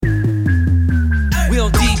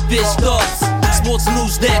deepish thoughts. Sports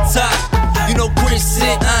news that top. You know Chris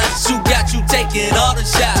and Anshu got you taking all the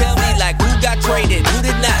shots. Tell me like who got traded, who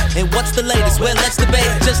did not, and what's the latest? Well, let's debate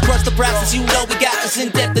it. Just trust the process. You know we got this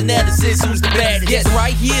in-depth analysis. Who's the baddest? Yes,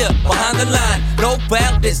 right here behind the line. No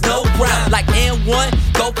foul, there's no crime. Like and one,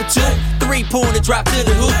 go for two, 3-pointer drop to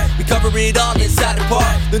the hoop. We cover it all inside the park.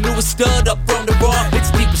 The newest stud up from the bar.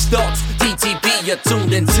 It's deepest thoughts. DTP, you're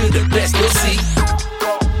tuned into the best. You'll see.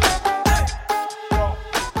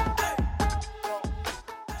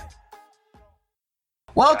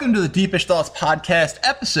 Welcome to the Deepish Thoughts Podcast,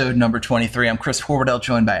 episode number 23. I'm Chris Horwardell,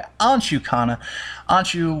 joined by Anshu Khanna.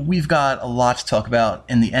 Anshu, we've got a lot to talk about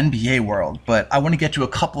in the NBA world, but I want to get to a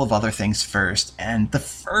couple of other things first. And the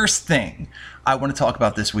first thing I want to talk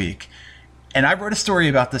about this week, and I wrote a story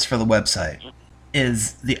about this for the website,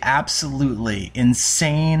 is the absolutely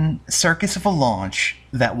insane circus of a launch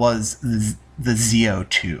that was the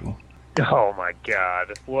ZO2. Oh my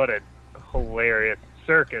God, what a hilarious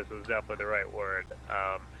circus is definitely the right word.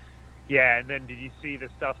 Yeah, and then did you see the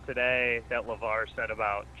stuff today that LeVar said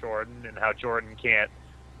about Jordan and how Jordan can't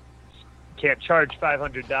charge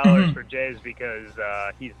 $500 for Jays because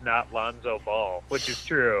he's not Lonzo Ball, which is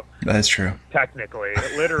true. That is true. Technically,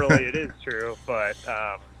 literally, it is true. But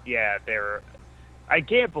yeah, I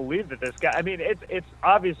can't believe that this guy. I mean, it's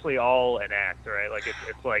obviously all an act, right? Like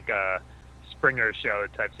it's like a Springer show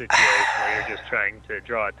type situation where you're just trying to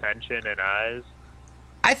draw attention and eyes.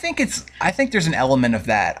 I think there's an element of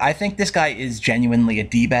that. I think this guy is genuinely a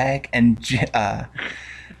D-bag, and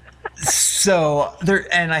so there.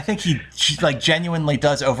 And I think he genuinely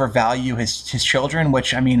does overvalue his children.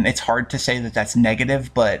 Which, I mean, it's hard to say that that's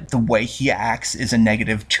negative, but the way he acts is a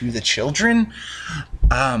negative to the children.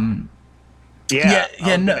 No.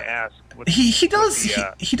 He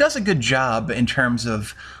does a good job in terms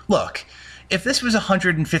of look. If this was a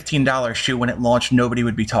 $115 shoe when it launched, nobody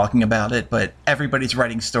would be talking about it, but everybody's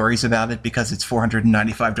writing stories about it because it's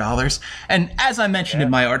 $495. And as I mentioned in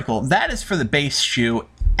my article, that is for the base shoe,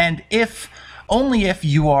 and only if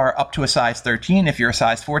you are up to a size 13. If you're a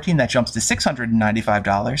size 14, that jumps to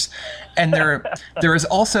 $695. And there is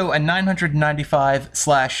also a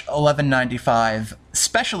 $995/$1195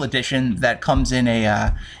 special edition that comes in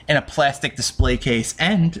a plastic display case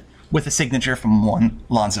and with a signature from one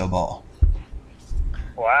Lonzo Ball.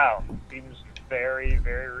 Wow, seems very,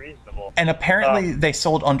 very reasonable. And apparently they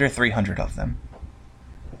sold under 300 of them.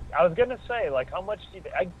 I was going to say, like, how much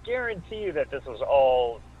I guarantee you that this was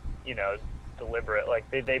all, deliberate. Like,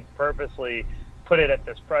 they purposely put it at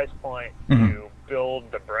this price point to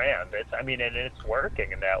build the brand. And it's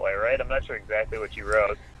working in that way, right? I'm not sure exactly what you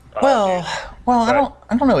wrote. I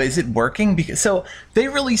don't know. Is it working? Because they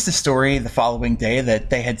released a story the following day that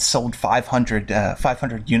they had sold 500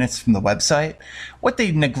 units from the website. What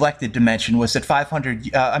they neglected to mention was that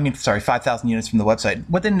 5,000 units from the website.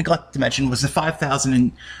 What they neglected to mention was the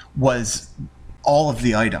 5,000 was all of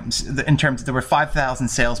the items. In terms, there were 5,000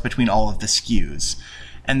 sales between all of the SKUs.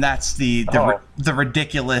 And that's the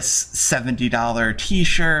ridiculous $70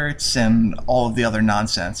 T-shirts and all of the other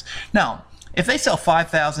nonsense. Now, if they sell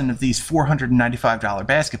 5,000 of these $495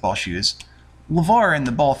 basketball shoes, LeVar and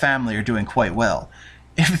the Ball family are doing quite well.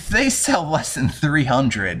 If they sell less than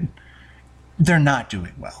 300, they're not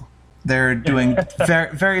doing well. They're doing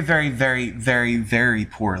very, very, very, very, very, very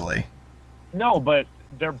poorly. No, but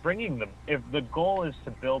they're bringing them. If the goal is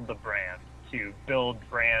to build the brand, to build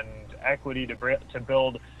brand equity, to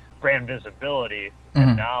build brand visibility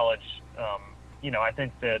and knowledge, I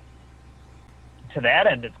think that to that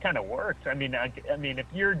end, it's kind of worked. I mean, if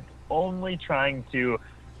you're only trying to,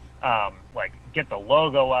 get the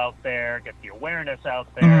logo out there, get the awareness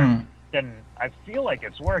out there, then I feel like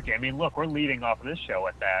it's working. I mean, look, we're leading off of this show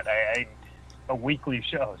with that, a weekly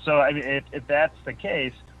show. So, I mean, if that's the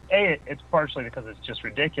case, it's partially because it's just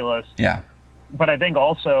ridiculous. Yeah. But I think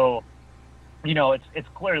also, it's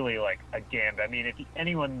clearly like a gambit. I mean,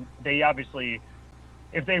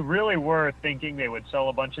 if they really were thinking they would sell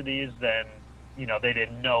a bunch of these, then they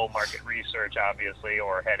didn't know market research, obviously,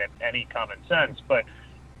 or had any common sense. But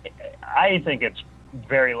I think it's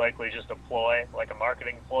very likely just a ploy, like a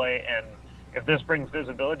marketing ploy. And if this brings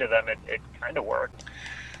visibility to them, it kind of worked.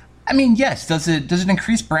 I mean, yes. Does it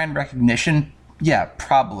increase brand recognition? Yeah,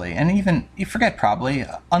 probably. And even, you forget probably,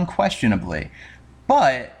 unquestionably.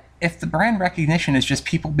 But if the brand recognition is just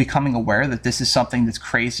people becoming aware that this is something that's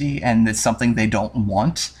crazy and it's something they don't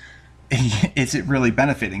want, is it really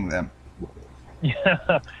benefiting them?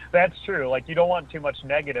 Yeah, that's true. Like, you don't want too much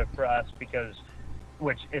negative press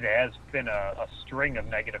which it has been a string of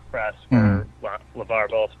negative press for LeVar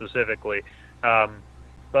Ball specifically.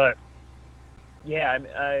 But yeah,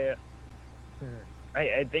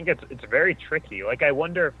 I think it's very tricky. Like, I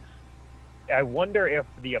wonder if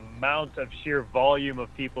the amount of sheer volume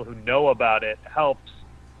of people who know about it helps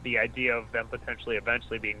the idea of them potentially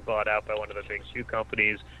eventually being bought out by one of the big shoe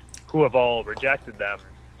companies who have all rejected them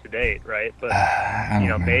to date, right? But,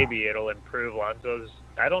 maybe it'll improve Lonzo's.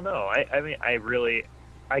 I don't know. I mean,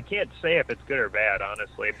 I can't say if it's good or bad,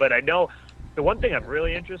 honestly. But I know the one thing I'm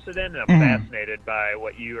really interested in, and I'm fascinated by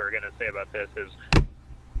what you are going to say about this, is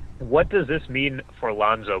what does this mean for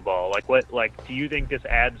Lonzo Ball? Like, do you think this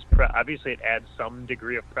adds? Obviously, it adds some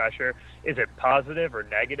degree of pressure. Is it positive or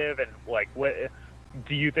negative? And what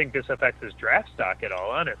do you think this affects his draft stock at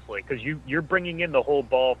all? Honestly, because you're bringing in the whole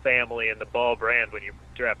Ball family and the Ball brand when you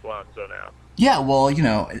draft Lonzo now. Yeah, well,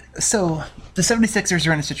 so the 76ers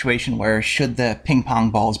are in a situation where should the ping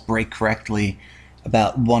pong balls break correctly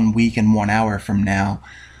about 1 week and 1 hour from now,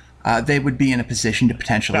 they would be in a position to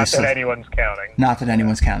potentially... Not that anyone's counting. Not that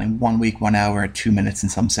anyone's counting. 1 week, 1 hour, 2 minutes,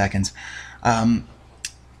 and some seconds.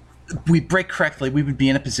 We break correctly, we would be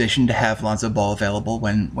in a position to have Lonzo Ball available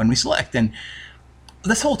when we select. And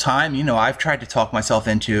this whole time, I've tried to talk myself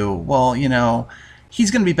into,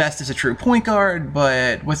 he's going to be best as a true point guard,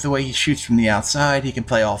 but with the way he shoots from the outside, he can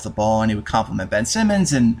play off the ball, and he would complement Ben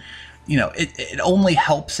Simmons. And, it only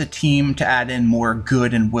helps a team to add in more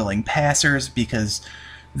good and willing passers, because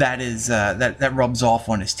that is that rubs off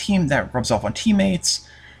on his team, that rubs off on teammates.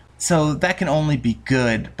 So that can only be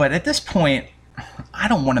good. But at this point, I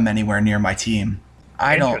don't want him anywhere near my team.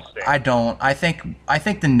 I don't. I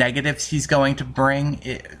think the negatives he's going to bring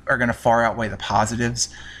are going to far outweigh the positives.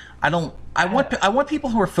 I want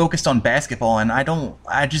people who are focused on basketball, and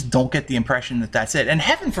I just don't get the impression that that's it. And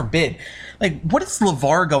heaven forbid, like, what is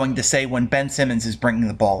LeVar going to say when Ben Simmons is bringing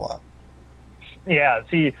the ball up? Yeah,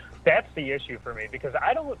 see, that's the issue for me, because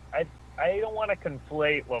I don't want to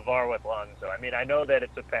conflate LeVar with Lonzo. I mean, I know that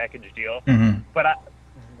it's a package deal, but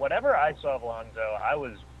whatever I saw of Lonzo, I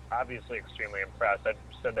was obviously extremely impressed. I've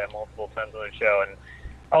said that multiple times on the show and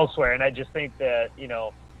elsewhere, and I just think that,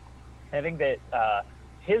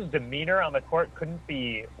 his demeanor on the court couldn't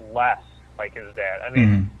be less like his dad. I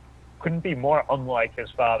mean, couldn't be more unlike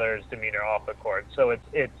his father's demeanor off the court. So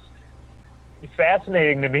it's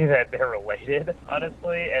fascinating to me that they're related,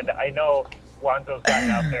 honestly. And I know Lonzo's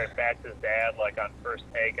gotten out there and backed his dad, like on First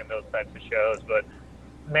Take and those types of shows. But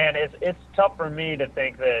man, it's tough for me to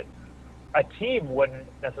think that a team wouldn't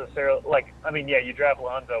necessarily you draft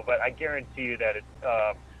Lonzo, but I guarantee you that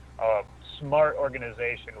a smart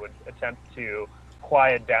organization would attempt to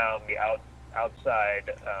quiet down the outside,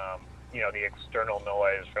 the external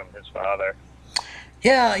noise from his father.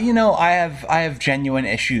 Yeah, I have genuine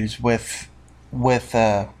issues with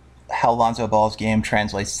how Lonzo Ball's game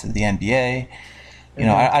translates to the NBA.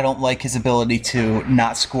 I don't like his ability to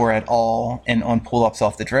not score at all and on pull-ups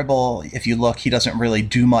off the dribble. If you look, he doesn't really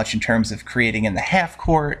do much in terms of creating in the half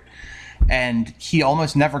court, and he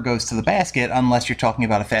almost never goes to the basket unless you're talking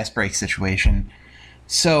about a fast break situation.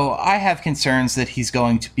 So I have concerns that he's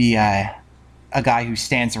going to be a guy who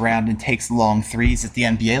stands around and takes long threes at the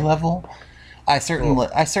NBA level. I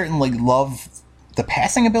certainly love the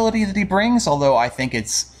passing ability that he brings, although I think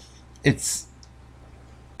it's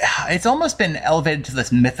almost been elevated to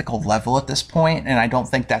this mythical level at this point, and I don't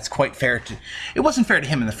think that's quite fair to. It wasn't fair to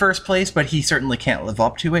him in the first place, but he certainly can't live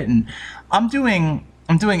up to it. And I'm doing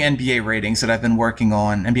NBA ratings that I've been working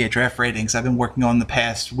on, NBA draft ratings I've been working on the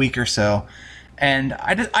past week or so. And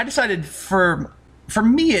I decided for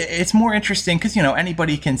me, it's more interesting because,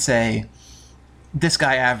 anybody can say this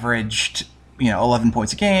guy averaged, 11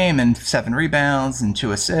 points a game and 7 rebounds and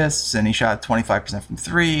 2 assists, and he shot 25% from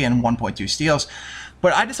 3 and 1.2 steals.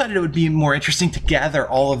 But I decided it would be more interesting to gather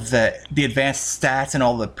all of the advanced stats and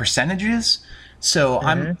all the percentages. So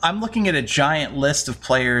I'm looking at a giant list of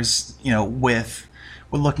players,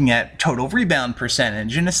 we're looking at total rebound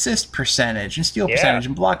percentage and assist percentage and steal percentage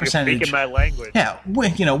and block percentage. You're speaking my language. Yeah,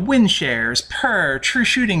 win shares, true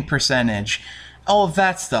shooting percentage, all of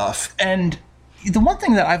that stuff. And the one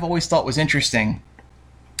thing that I've always thought was interesting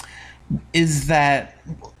is that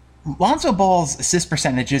Lonzo Ball's assist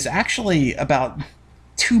percentage is actually about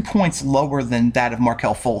 2 points lower than that of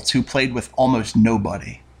Markelle Fultz, who played with almost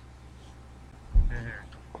nobody.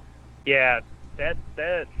 Yeah, that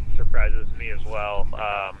surprises me as well.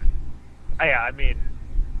 I mean,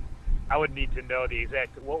 I would need to know the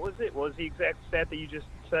exact. What was it? What was the exact stat that you just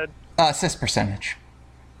said? Assist percentage.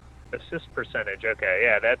 Assist percentage. Okay,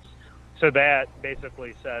 yeah, that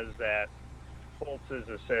basically says that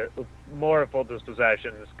more of Fultz's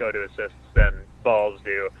possessions go to assists than Ball's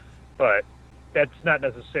do, but that's not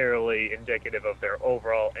necessarily indicative of their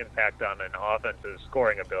overall impact on an offense's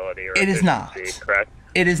scoring ability or it is not. Correct?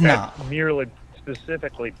 It is that's not. Merely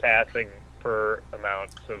specifically passing per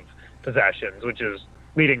amounts of possessions, which is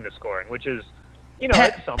leading the scoring, which is, it's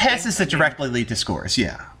something. Passes that directly lead to scores,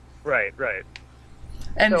 yeah. Right.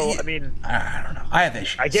 And so, I mean, I don't know. I have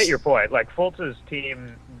issues. I get your point. Like, Fultz's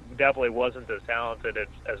team definitely wasn't as talented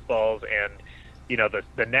as Ball's, and,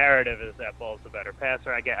 the narrative is that Ball's the better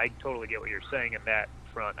passer. I totally get what you're saying in that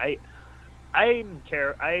front. I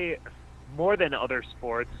more than other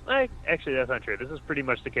sports, actually, that's not true. This is pretty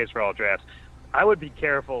much the case for all drafts. I would be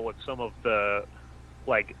careful with some of the,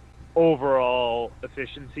 overall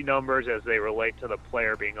efficiency numbers as they relate to the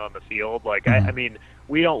player being on the field. I mean,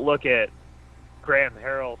 we don't look at Graham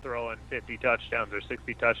Harrell throwing 50 touchdowns or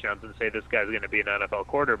 60 touchdowns and say this guy's going to be an NFL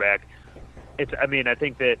quarterback. I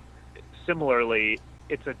think that similarly,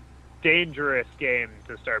 it's a dangerous game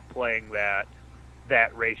to start playing that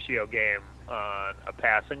ratio game on a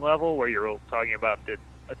passing level where you're talking about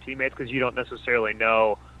a teammates, because you don't necessarily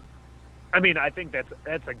know. I mean, I think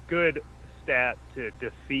that's a good stat to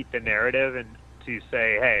defeat the narrative and to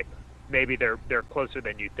say, hey, maybe they're closer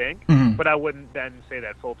than you think. Mm-hmm. But I wouldn't then say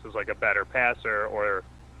that Fultz is a better passer or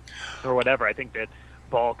whatever. I think that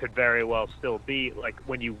Ball could very well still be,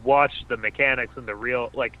 when you watch the mechanics and the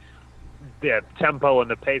real, the tempo and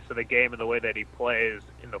the pace of the game and the way that he plays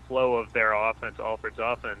in the flow of their offense, Alfred's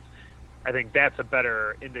offense, I think that's a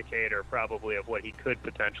better indicator probably of what he could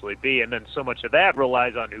potentially be. And then so much of that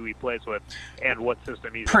relies on who he plays with and what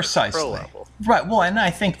system he's Precisely. at the pro level. Right. Well, and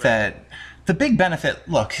I think that the big benefit,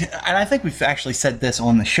 look, and I think we've actually said this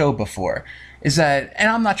on the show before, is that,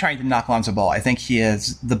 and I'm not trying to knock Lonzo Ball, I think he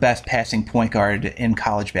is the best passing point guard in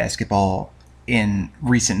college basketball in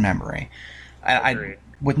recent memory. I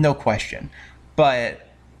with no question. But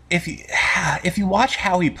if you watch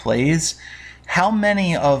how he plays, how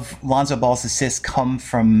many of Lonzo Ball's assists come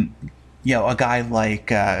from, a guy like,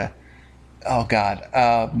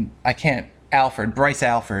 Bryce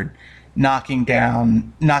Alford, knocking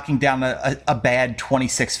down a bad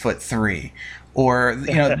 26-foot three, or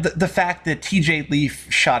the fact that TJ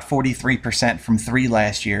Leaf shot 43% from three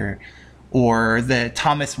last year, or the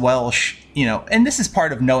Thomas Welsh, and this is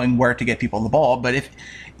part of knowing where to get people the ball, but if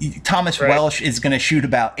Thomas Welsh is going to shoot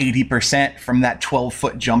about 80% from that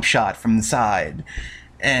 12-foot jump shot from the side,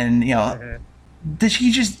 and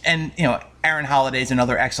Aaron Holiday's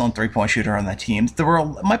another excellent three-point shooter on that team.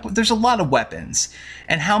 There's a lot of weapons,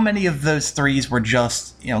 and how many of those threes were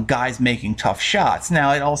just guys making tough shots?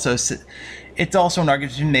 Now it's also an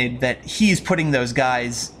argument to be made that he's putting those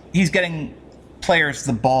guys, he's getting players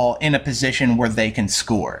the ball in a position where they can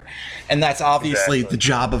score, and that's obviously the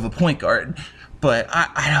job of a point guard. But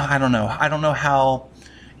I don't know. I don't know how.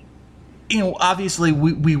 Obviously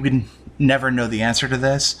we would never know the answer to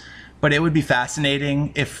this, but it would be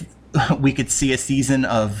fascinating if we could see a season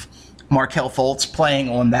of Markelle Fultz playing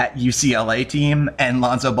on that UCLA team and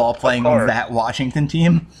Lonzo Ball playing on that Washington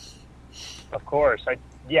team. Of course,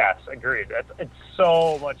 yes, agreed. It's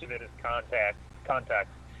so much of it is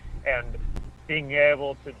context, and being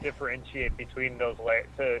able to differentiate between those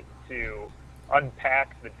to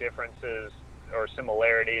unpack the differences or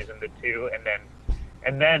similarities in the two,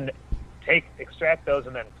 and then extract those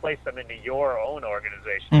and then place them into your own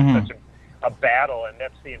organization. Mm-hmm. It's such a battle, and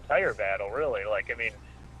that's the entire battle, really.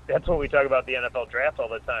 That's what we talk about the NFL draft all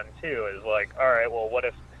the time too. Is all right, well, what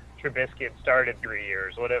if Trubisky had started 3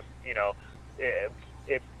 years? What if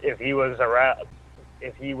if he was around,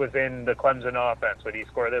 if he was in the Clemson offense, would he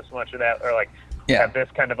score this much of that, or have this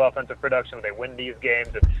kind of offensive production? Would they win these games?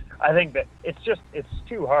 And I think that it's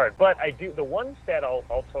too hard. But the one stat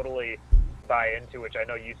I'll totally buy into, which I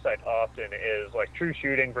know you cite often, is true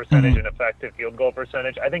shooting percentage and effective field goal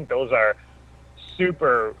percentage. I think those are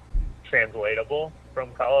super translatable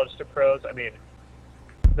from college to pros. I mean,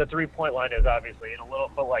 the 3-point line is obviously in a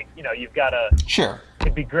little, but you've got to. Sure.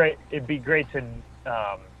 It'd be great to.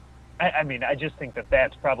 I just think that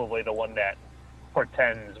that's probably the one that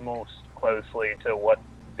portends most closely to what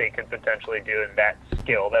they could potentially do in that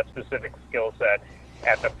specific skill set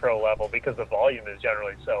at the pro level, because the volume is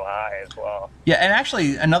generally so high as well. Yeah, and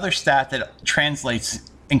actually another stat that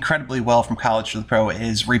translates incredibly well from college to the pro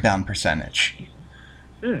is rebound percentage.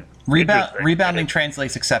 Rebounding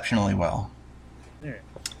translates exceptionally well.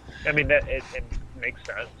 I mean, that it makes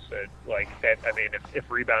sense. That. I mean, if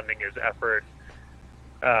rebounding is effort,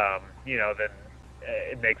 then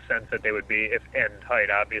it makes sense that they would be, and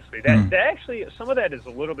height, obviously. That actually, some of that is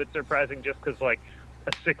a little bit surprising, just because a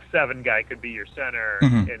 6'7" guy could be your center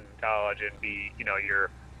in college and be,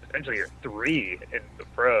 potentially your 3 in the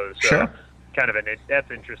pros. So sure.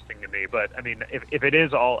 That's interesting to me. But I mean, if it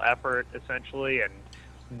is all effort essentially, and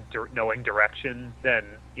knowing direction, then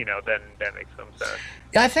that makes some sense.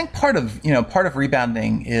 Yeah, I think part of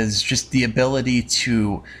rebounding is just the ability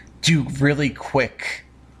to do really quick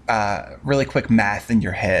math in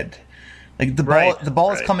your head. Like the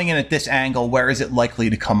ball is coming in at this angle. Where is it likely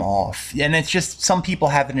to come off? And it's just some people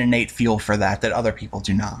have an innate feel for that other people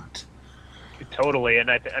do not. Totally, and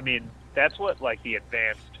I mean that's what like the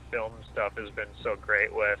advanced film stuff has been so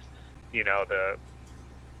great with,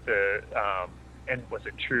 the and was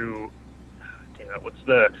it true? Damn it, what's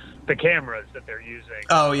the cameras that they're using?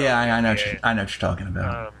 Oh yeah, I know what you're talking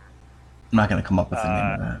about. I'm not going to come up with the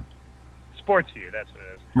name of that. SportsView, that's what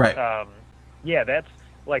it is. Right. Yeah, that's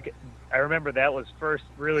like I remember that was first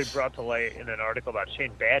really brought to light in an article about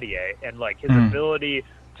Shane Battier and like his ability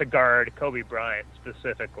to guard Kobe Bryant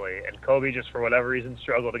specifically, and Kobe just for whatever reason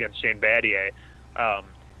struggled against Shane Battier.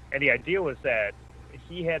 And the idea was that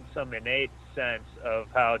he had some innate sense of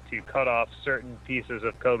how to cut off certain pieces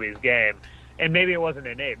of Kobe's game. And maybe it wasn't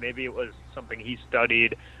innate, maybe it was something he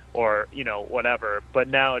studied or, whatever. But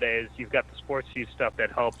nowadays you've got the SportsView stuff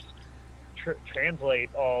that helps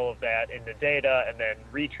translate all of that into data and then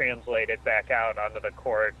retranslate it back out onto the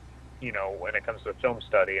court, when it comes to film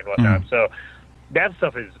study and whatnot. So that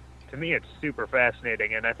stuff is, to me, it's super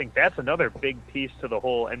fascinating. And I think that's another big piece to the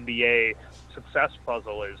whole NBA success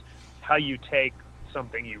puzzle is how you take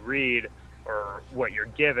something you read or what you're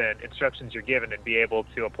given, instructions you're given, and be able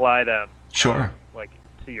to apply them like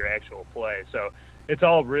to your actual play. So it's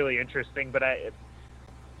all really interesting, but I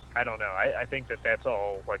don't know. I think that's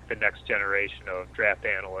all like the next generation of draft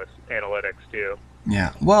analytics too.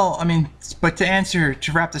 Yeah. Well, I mean, but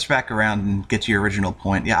to wrap this back around and get to your original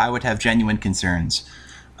point, yeah, I would have genuine concerns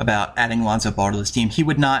about adding Lonzo Ball to this team. He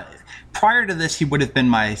would not, prior to this, he would have been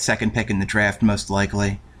my second pick in the draft, most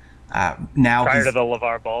likely. Now prior to the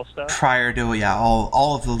LeVar Ball stuff? Prior to,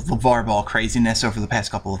 all of the LeVar Ball craziness over the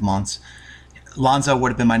past couple of months. Lonzo would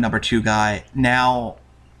have been my number 2 guy. Now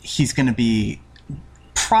he's going to be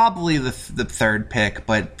probably the third pick,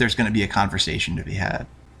 but there's going to be a conversation to be had.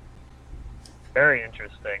 Very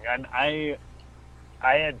interesting. And I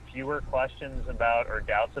had fewer questions about or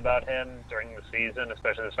doubts about him during the season,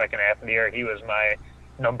 especially the second half of the year. He was my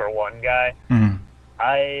number 1 guy. Mm-hmm.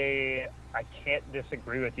 I can't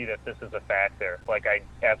disagree with you that this is a factor. Like, I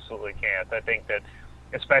absolutely can't. I think that,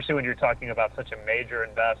 especially when you're talking about such a major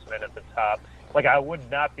investment at the top, like, I would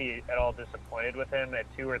not be at all disappointed with him at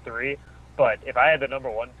 2 or 3, but if I had the number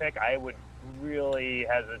 1 pick, I would really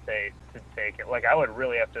hesitate to take it. Like, I would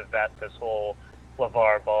really have to vet this whole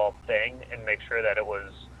LeVar Ball thing and make sure that it was,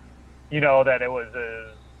 that it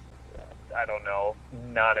was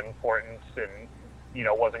not important and,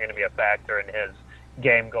 wasn't going to be a factor in his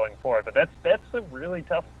game going forward. But that's a really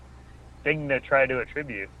tough thing to try to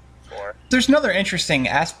attribute for. There's another interesting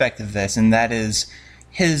aspect of this, and that is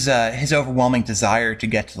his overwhelming desire to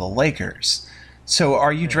get to the Lakers. So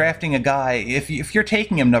are you drafting a guy, if you're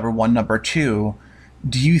taking him number 1, number 2,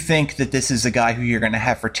 do you think that this is a guy who you're going to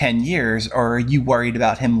have for 10 years, or are you worried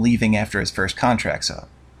about him leaving after his first contract's up?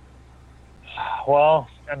 Well,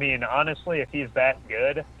 I mean, honestly, if he's that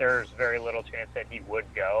good, there's very little chance that he would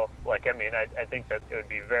go. Like, I mean, I think that it would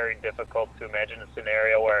be very difficult to imagine a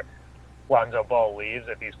scenario where Lonzo Ball leaves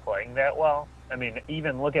if he's playing that well. I mean,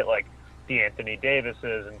 even look at, like, the Anthony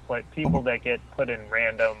Davises and people that get put in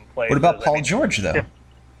random places. What about Paul George, though?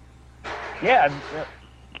 Yeah.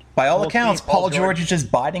 By all accounts, Paul George is just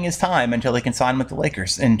biding his time until he can sign with the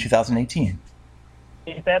Lakers in 2018.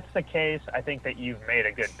 If that's the case, I think that you've made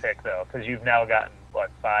a good pick, though, because you've now gotten,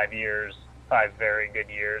 5 very good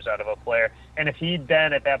years out of a player. And if he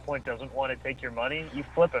then at that point doesn't want to take your money, you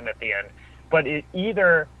flip him at the end. But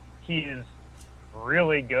either he's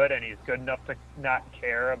really good and he's good enough to not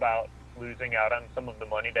care about losing out on some of the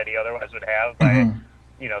money that he otherwise would have by,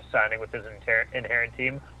 signing with his inherent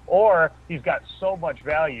team, or he's got so much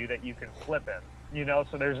value that you can flip him,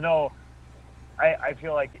 so there's no, I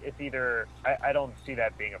feel like it's either, I don't see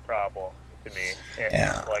that being a problem to me.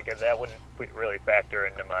 Yeah. Like, that wouldn't really factor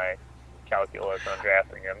into my calculus on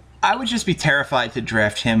drafting him. I would just be terrified to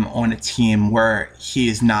draft him on a team where he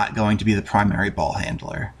is not going to be the primary ball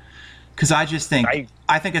handler. Because I just think,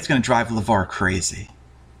 I think it's going to drive LeVar crazy.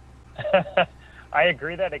 I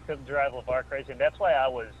agree that it could drive LeVar crazy, and that's why I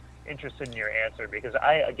was interested in your answer, because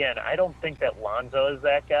I don't think that Lonzo is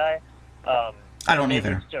that guy. I don't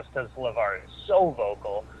either. It's just because LeVar is so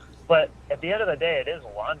vocal. But at the end of the day, it is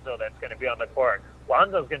Lonzo that's going to be on the court.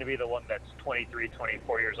 Lonzo's going to be the one that's 23,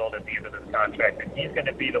 24 years old at the end of this contract, and he's going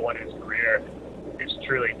to be the one whose career is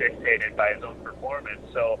truly dictated by his own performance.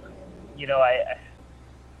 So,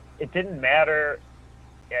 it didn't matter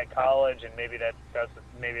at college, and maybe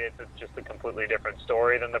it's just a completely different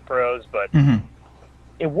story than the pros, but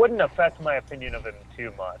it wouldn't affect my opinion of him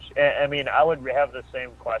too much. I mean, I would have the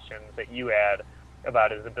same questions that you had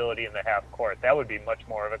about his ability in the half court. That would be much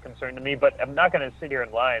more of a concern to me, but I'm not going to sit here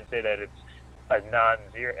and lie and say that it's a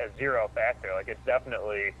zero factor. Like,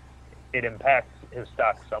 it impacts his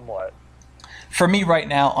stock somewhat. For me right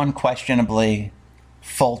now, unquestionably,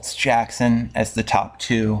 Fultz, Jackson as the top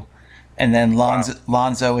two, and then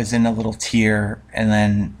Lonzo is in a little tier, and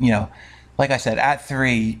then, like I said, at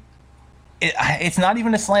 3, it's not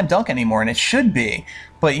even a slam dunk anymore, and it should be.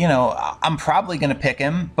 But, I'm probably going to pick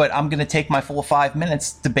him, but I'm going to take my full 5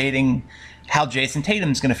 minutes debating how Jason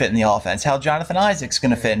Tatum's going to fit in the offense, how Jonathan Isaac's going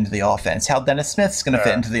to fit into the offense, how Dennis Smith's going to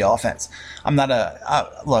fit into the offense. I'm not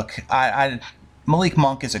Malik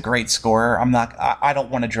Monk is a great scorer. I don't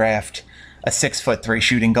want to draft a 6'3"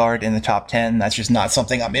 shooting guard in the top 10. That's just not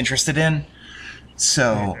something I'm interested in.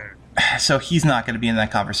 So he's not going to be in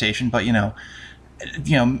that conversation. But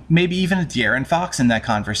maybe even a De'Aaron Fox in that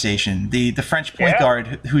conversation. The French point guard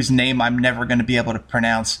whose name I'm never going to be able to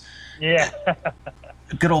pronounce. Yeah.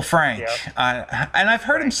 Good old Frank. Yeah. And I've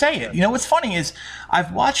heard him say it. What's funny is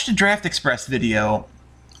I've watched a Draft Express video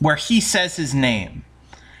where he says his name.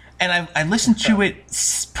 And I listened to it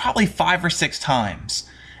probably 5 or 6 times,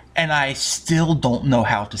 and I still don't know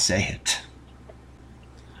how to say it.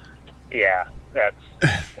 Yeah, that's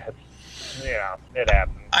it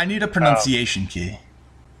happens. I need a pronunciation key.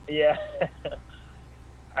 Yeah,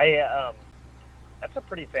 that's a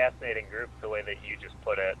pretty fascinating group, the way that you just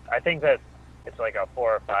put it. I think that it's like a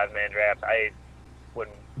 4 or 5 man draft. I would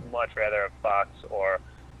much rather have Fox or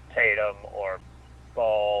Tatum or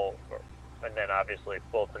Ball and then obviously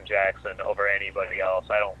Fulton Jackson over anybody else.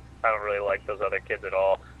 I don't really like those other kids at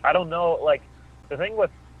all. I don't know, like, the thing with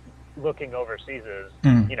looking overseas is,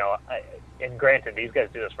 and granted, these guys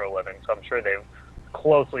do this for a living, so I'm sure they've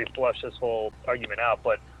closely flushed this whole argument out,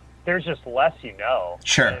 but there's just less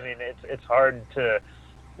Sure. I mean, it's hard to,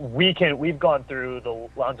 we've gone through the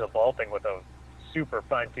Lonzo Ball thing with a super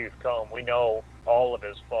fine-tooth comb. We know all of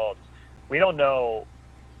his faults. We don't know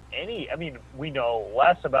we know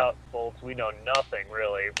less about Fultz. We know nothing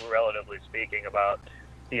really, relatively speaking, about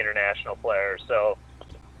the international players. So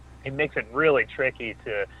it makes it really tricky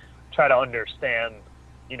to try to understand,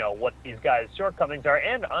 what these guys' shortcomings are,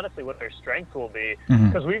 and honestly what their strengths will be,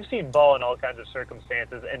 because we've seen Ball in all kinds of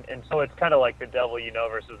circumstances, and so it's kind of like the devil you know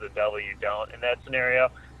versus the devil you don't in that scenario.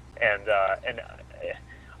 And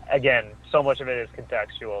again, so much of it is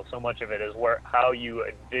contextual. So much of it is how you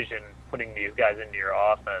envision putting these guys into your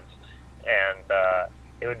offense. And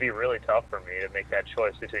it would be really tough for me to make that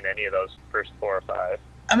choice between any of those first 4 or 5.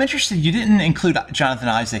 I'm interested. You didn't include Jonathan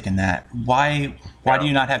Isaac in that. Why do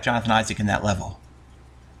you not have Jonathan Isaac in that level?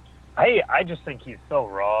 I just think he's so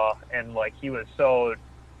raw, and like he was so.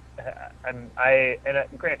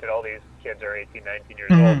 Granted, all these kids are 18, 19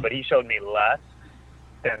 years old, but he showed me less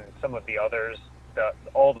than some of the others,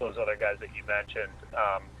 all those other guys that you mentioned.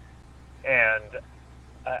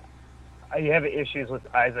 I have issues with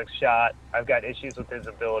Isaac's shot. I've got issues with his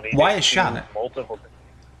ability. Why his shot? Multiple.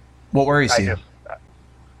 What worries you?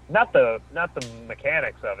 Not the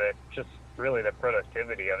mechanics of it, just really the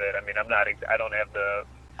productivity of it. I mean, I don't have the.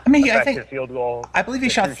 I think field goal. I believe he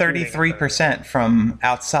shot 33% from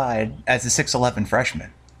outside as a 6'11"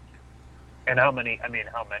 freshman. And how many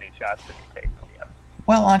shots did he take? Yeah.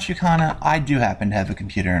 Well, Anshu Khanna, I do happen to have a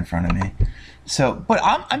computer in front of me, but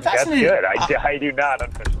I'm fascinated. That's good. I do not,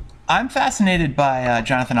 unfortunately. I'm fascinated by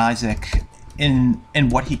Jonathan Isaac in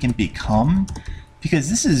what he can become, because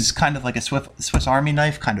this is kind of like a Swiss Army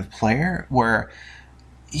knife kind of player where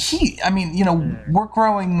we're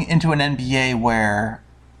growing into an NBA where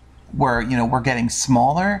we're getting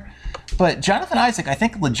smaller, but Jonathan Isaac, I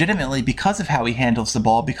think legitimately, because of how he handles the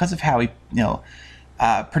ball, because of how he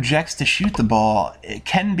projects to shoot the ball, it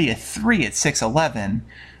can be a 3 at 6'11",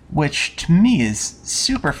 which to me is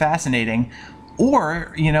super fascinating.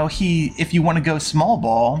 Or, if you want to go small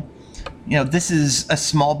ball, this is a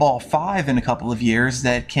small ball 5 in a couple of years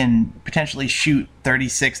that can potentially shoot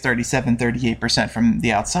 36, 37, 38% from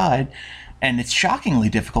the outside. And it's shockingly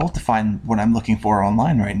difficult to find what I'm looking for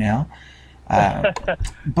online right now.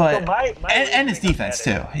 But and his defense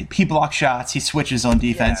too. He blocks shots. He switches on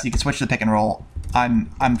defense. Yeah. He can switch to the pick and roll. I'm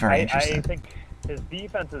very interested. I think his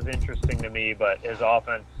defense is interesting to me, but his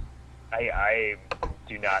offense, I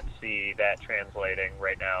do not see that translating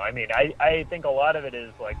right now. I mean, I think a lot of it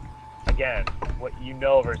is like, again, what you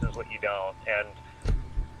know versus what you don't, and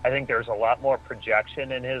I think there's a lot more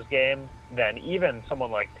projection in his game than even someone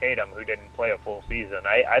like Tatum, who didn't play a full season.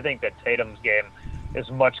 I think that Tatum's game is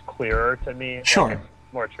much clearer to me. Sure. Like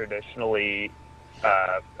more traditionally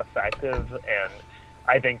effective, and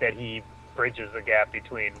I think that he bridges the gap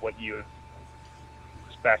between what you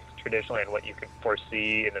expect traditionally and what you could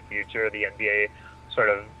foresee in the future, the NBA sort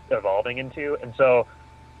of evolving into. And so,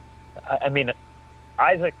 I mean,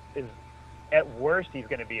 Isaac is, at worst, he's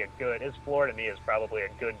going to be his floor to me is probably a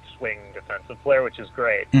good swing defensive player, which is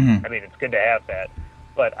great. Mm-hmm. I mean, it's good to have that.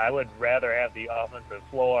 But I would rather have the offensive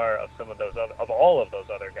floor of some of those of all of those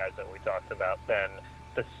other guys that we talked about than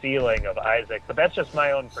the ceiling of Isaac. But that's just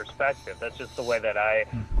my own perspective. That's just the way that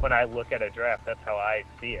when I look at a draft, that's how I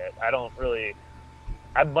see it.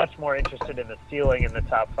 I'm much more interested in the ceiling in the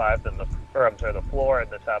top 5 than the floor in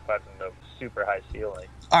the top 5 than the super high ceiling.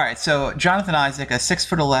 All right, so Jonathan Isaac, a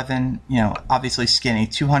 6'11", obviously skinny,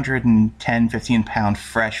 210, 15-pound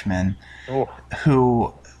freshman, Ooh.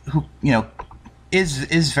 who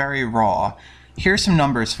is very raw. Here's some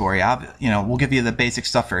numbers for you. We'll give you the basic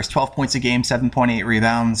stuff first. 12 points a game, 7.8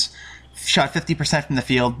 rebounds, shot 50% from the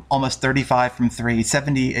field, almost 35 from 3,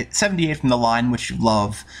 78 from the line, which you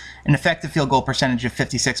love. An effective field goal percentage of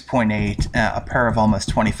 56.8, a PER of almost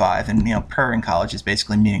 25, and PER in college is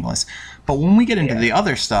basically meaningless. But when we get into the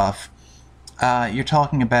other stuff, you're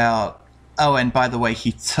talking about. Oh, and by the way,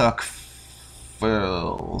 he took.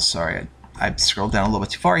 Sorry, I scrolled down a little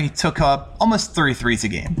bit too far. He took up almost 3 threes a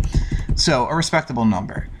game, so a respectable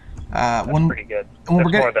number. That's pretty good. That's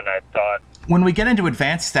more than I thought. When we get into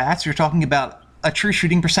advanced stats, you're talking about a true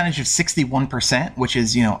shooting percentage of 61%, which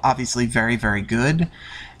is obviously very, very good.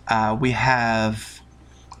 We have,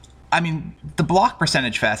 the block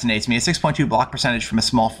percentage fascinates me. A 6.2 block percentage from a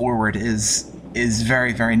small forward is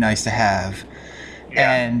very, very nice to have.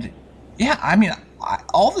 Yeah. And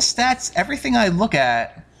all the stats, everything I look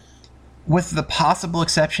at, with the possible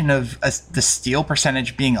exception of the steal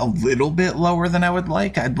percentage being a little bit lower than I would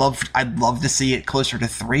like. I'd love to see it closer to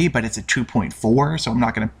 3, but it's at 2.4, so I'm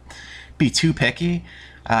not going to be too picky.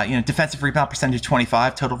 Defensive rebound percentage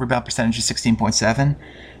 25, total rebound percentage is 16.7.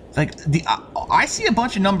 Like I see a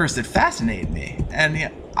bunch of numbers that fascinate me,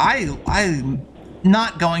 and I'm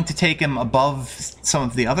not going to take him above some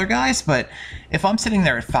of the other guys, but if I'm sitting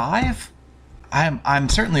there at 5, I'm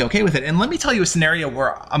certainly okay with it. And let me tell you a scenario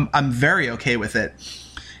where I'm very okay with it.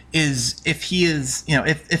 Is if he is,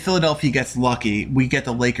 if Philadelphia gets lucky, we get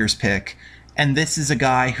the Lakers pick, and this is a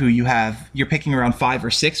guy who you're picking around 5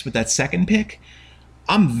 or 6 with that second pick.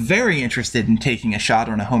 I'm very interested in taking a shot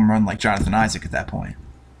on a home run like Jonathan Isaac at that point.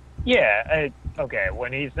 Yeah, okay.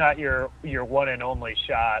 When he's not your one and only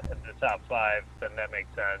shot in the top 5, then that makes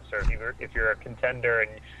sense. Or if you're a contender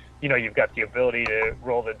and you've got the ability to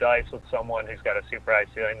roll the dice with someone who's got a super high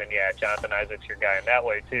ceiling, then yeah, Jonathan Isaac's your guy in that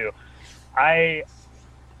way too. I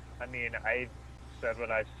said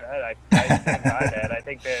what I said. I stand by that. I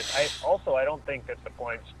think that I don't think that the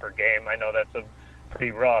points per game. I know that's a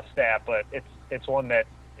pretty raw stat, but it's one that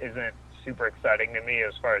isn't super exciting to me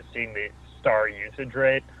as far as seeing the star usage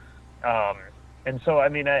rate. And so I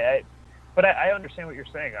understand what you're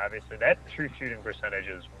saying. Obviously, that true shooting percentage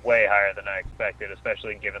is way higher than I expected,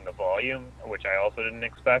 especially given the volume, which I also didn't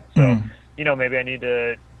expect. So, maybe I need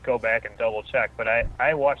to go back and double check. But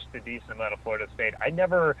I watched a decent amount of Florida State. I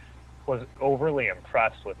never was overly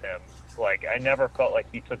impressed with him. Like, I never felt like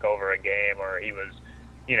he took over a game or he was,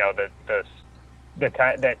 the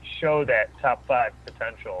kind that showed that top 5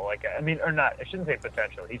 potential. Or not. I shouldn't say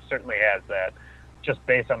potential. He certainly has that, just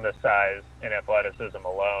based on the size and athleticism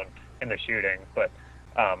alone in the shooting. But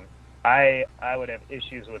I would have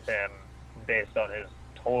issues with him based on his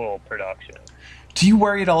total production. Do you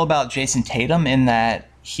worry at all about Jason Tatum in that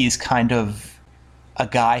he's kind of a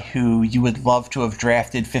guy who you would love to have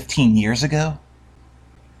drafted 15 years ago?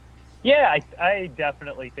 Yeah, I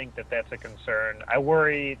definitely think that that's a concern. I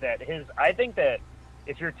worry that I think that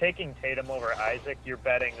if you're taking Tatum over Isaac, you're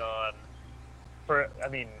betting on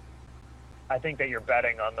I think that you're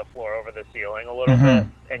betting on the floor over the ceiling a little bit,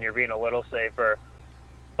 and you're being a little safer.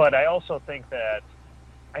 But I also think that,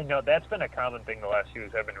 I know that's been a common thing the last few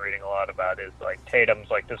weeks I've been reading a lot about, is like Tatum's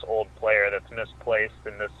like this old player that's misplaced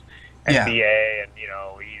in this NBA, and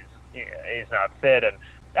he's not fit. And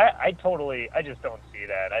I just don't see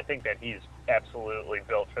that. I think that he's absolutely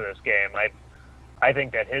built for this game. I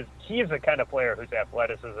think that he's the kind of player whose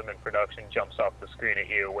athleticism and production jumps off the screen at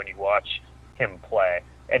you when you watch him play.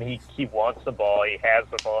 And he wants the ball. He has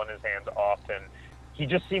the ball in his hands often. He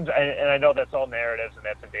just seems, and I know that's all narratives, and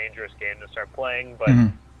that's a dangerous game to start playing, but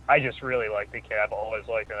I just really like the kid. I've always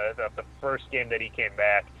liked him. I thought the first game that he came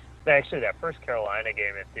back, actually that first Carolina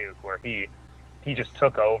game at Duke, where he just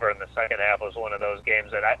took over in the second half, was one of those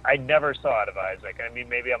games that I never saw out of Isaac.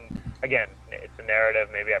 Maybe it's a narrative.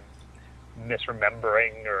 Maybe I'm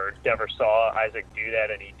misremembering or never saw Isaac do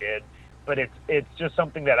that, and he did. But it's just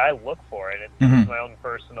something that I look for, and it's my own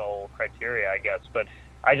personal criteria, I guess. But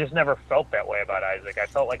I just never felt that way about Isaac. I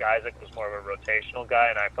felt like Isaac was more of a rotational guy,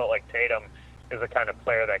 and I felt like Tatum is the kind of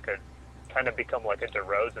player that could kind of become like a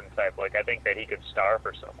DeRozan type. Like, I think that he could star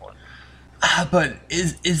for someone. But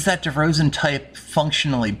is that DeRozan type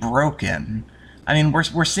functionally broken? I mean,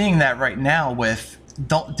 we're seeing that right now with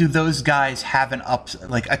do those guys have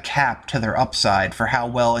a cap to their upside for how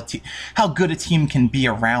good a team can be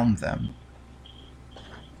around them?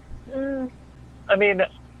 I mean,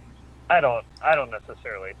 I don't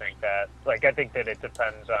necessarily think that. Like, I think that it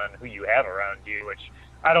depends on who you have around you, which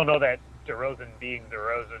I don't know that DeRozan being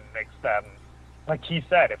DeRozan makes them. Like he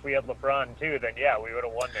said, if we had LeBron too, then yeah, we would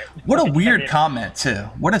have won it. What a weird comment too.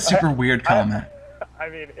 What a super weird comment. I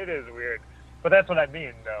mean, it is weird, but that's what I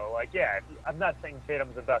mean, though. Like, yeah, I'm not saying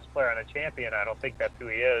Tatum's the best player on a champion. I don't think that's who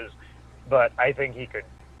he is, but I think he could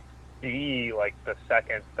be like the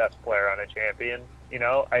second best player on a champion. You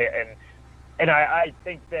know, I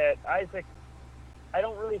think that Isaac. I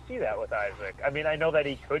don't really see that with Isaac. I mean, I know that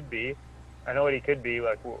he could be. I know what he could be,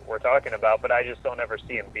 like we're talking about, but I just don't ever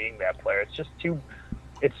see him being that player. It's just too.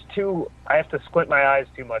 I have to squint my eyes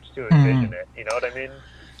too much to envision it. You know what I mean?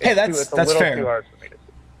 Hey, that's a little fair. too hard for me to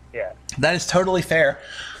see. Yeah. That is totally fair.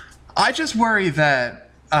 I just worry that,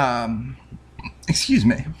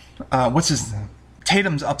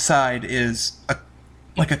 Tatum's upside is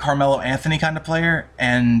like a Carmelo Anthony kind of player,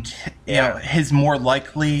 and you know, his more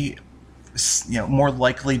likely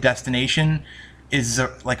destination is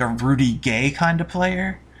like a Rudy Gay kind of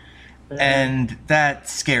player. And that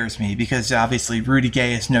scares me because obviously Rudy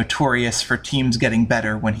Gay is notorious for teams getting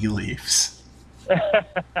better when he leaves.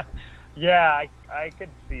 Yeah, I could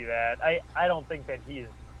see that. I don't think that he's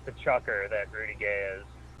the chucker that Rudy Gay is,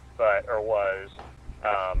 or was.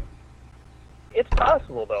 It's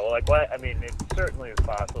possible though. Like, what? I mean, it certainly is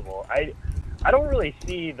possible. I don't really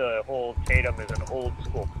see the whole Tatum as an old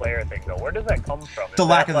school player thing though. Where does that come from? The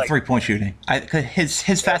lack of the 3-point shooting.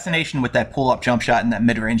 His fascination with that pull-up jump shot and that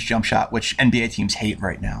mid-range jump shot, which NBA teams hate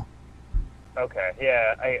right now. Okay,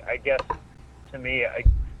 yeah, I guess to me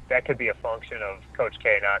that could be a function of Coach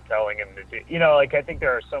K not telling him to do. You know, like, I think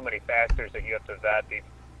there are so many factors that you have to vet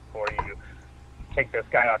before you take this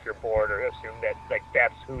guy off your board or assume that like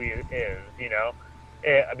that's who he is. You know,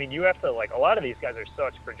 I mean, you have to, like, a lot of these guys are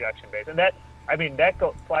such projection based, and that. I mean, that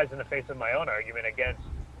flies in the face of my own argument against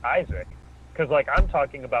Isaac. Because, like, I'm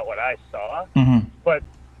talking about what I saw, but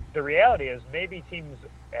the reality is maybe teams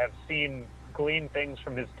have gleaned things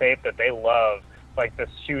from his tape that they love, like the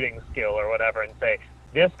shooting skill or whatever, and say,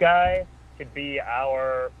 this guy could be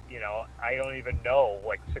our, you know, I don't even know,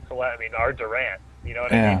 like 6'11", I mean, our Durant, you know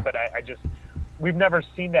what I mean? But I just, we've never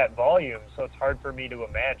seen that volume, so it's hard for me to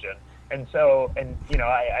imagine. And so, and, you know,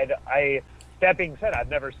 I that being said, I've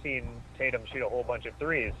never seen Tatum shoot a whole bunch of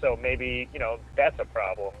threes, so maybe, you know, that's a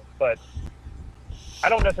problem. But I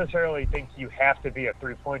don't necessarily think you have to be a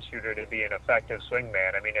three-point shooter to be an effective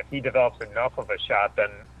swingman. I mean, if he develops enough of a shot,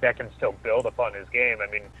 then that can still build upon his game.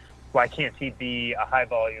 I mean, why can't he be a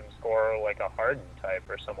high-volume scorer like a Harden type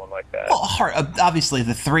or someone like that? Well, obviously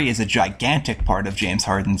the three is a gigantic part of James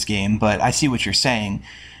Harden's game, but I see what you're saying.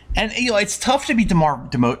 And, you know, it's tough to be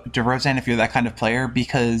DeRozan if you're that kind of player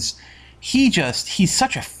because he's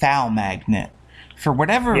such a foul magnet. For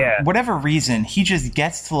whatever reason, he just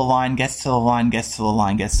gets to the line, and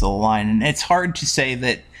it's hard to say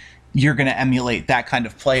that you're going to emulate that kind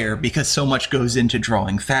of player because so much goes into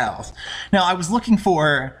drawing fouls. Now, I was looking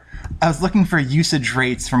for usage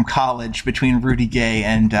rates from college between Rudy Gay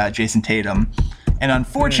and Jason Tatum, and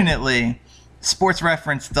unfortunately, Sports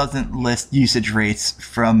Reference doesn't list usage rates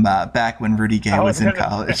from back when Rudy Gay was in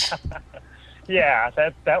college. Yeah,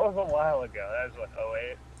 that was a while ago. That was what,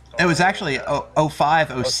 08? It was actually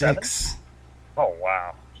 05, 06. Oh,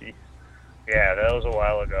 wow. Jeez. Yeah, that was a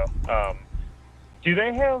while ago. Do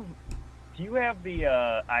you have the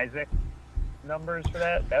Isaac numbers for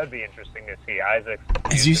that? That would be interesting to see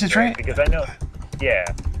Isaac's usage rate? Because I know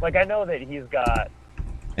that he's got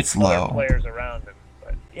it's low players around him.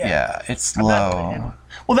 But yeah, it's low.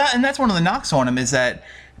 Well, that's one of the knocks on him is that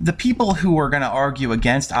the people who are going to argue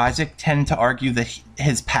against Isaac tend to argue that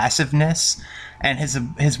his passiveness and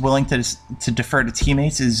his willing to defer to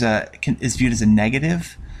teammates is viewed as a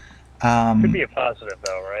negative. Could be a positive,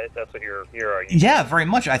 though, right? That's what you're arguing. Yeah, very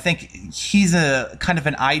much. I think he's a kind of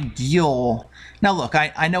an ideal. Now, look,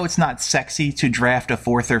 I know it's not sexy to draft a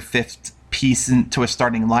 4th or 5th piece into a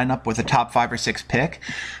starting lineup with a top 5 or 6 pick,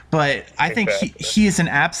 but I think he is an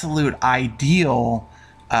absolute ideal,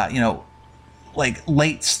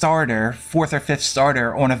 late starter, fourth or fifth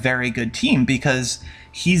starter on a very good team, because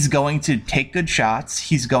he's going to take good shots.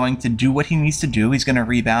 He's going to do what he needs to do. He's going to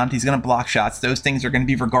rebound. He's going to block shots. Those things are going to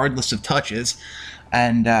be regardless of touches.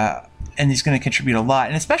 And he's going to contribute a lot.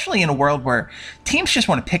 And especially in a world where teams just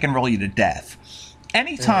want to pick and roll you to death.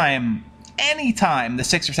 Anytime the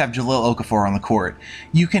Sixers have Jahlil Okafor on the court,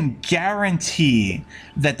 you can guarantee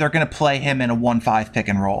that they're going to play him in a 1-5 pick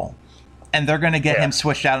and roll. And they're going to get him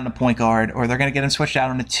switched out on a point guard, or they're going to get him switched out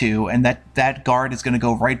on a 2, and that guard is going to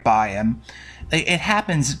go right by him. It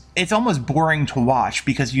happens. It's almost boring to watch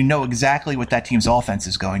because you know exactly what that team's offense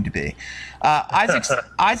is going to be.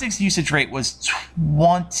 Isaac's usage rate was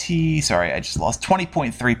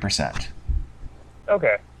 20.3%.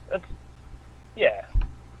 Okay,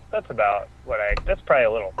 that's about that's probably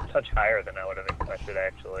a little touch higher than I would have expected,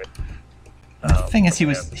 actually. The thing is, he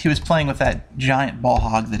was playing with that giant ball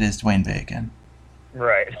hog that is Dwayne Bacon.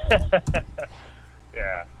 Right.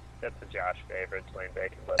 Yeah, that's a Josh favorite, Dwayne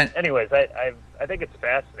Bacon. But anyways, I think it's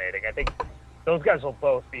fascinating. I think those guys will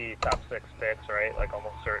both be top 6 picks, right? Like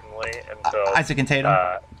almost certainly. And so Isaac and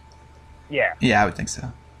Tatum. Yeah, I would think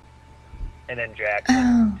so. And then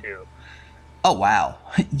Jackson too. Oh wow!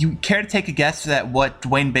 You care to take a guess at what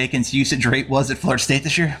Dwayne Bacon's usage rate was at Florida State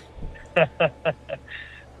this year?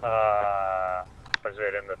 Was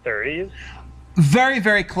it in the 30s? Very,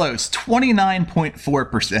 very close.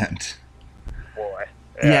 29.4%. Boy.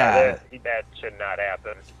 Yeah. That should not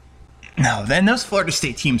happen. No, then those Florida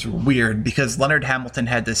State teams were weird because Leonard Hamilton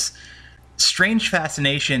had this strange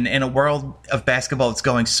fascination in a world of basketball that's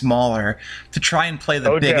going smaller to try and play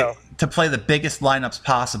the biggest lineups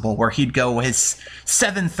possible, where he'd go his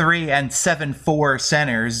 7-3 and 7-4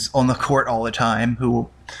 centers on the court all the time who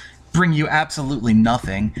bring you absolutely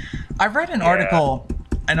nothing. I read an article,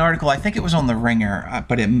 I think it was on The Ringer,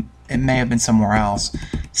 but it may have been somewhere else,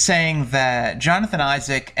 saying that Jonathan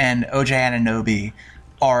Isaac and OJ Anunoby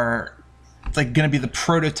are like going to be the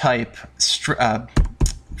prototype small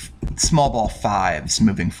ball 5s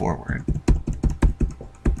moving forward.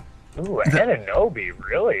 Ooh, Anunoby,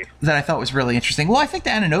 really? That I thought was really interesting. Well, I think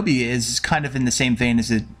that Anunoby is kind of in the same vein as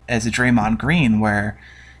a Draymond Green, where,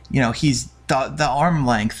 you know, he's the arm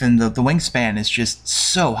length and the wingspan is just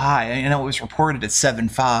so high. I know it was reported at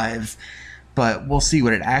 7'5", but we'll see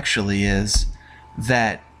what it actually is.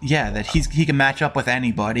 That he can match up with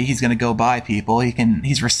anybody. He's going to go by people.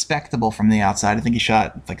 He's respectable from the outside. I think he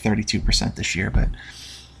shot like 32% this year, but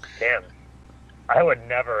damn. I would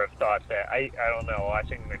never have thought that. I don't know,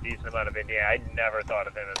 watching a decent amount of Indiana, I never thought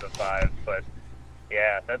of him as a 5, but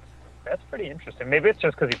yeah, that's pretty interesting. Maybe it's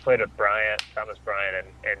just because he played with Thomas Bryant,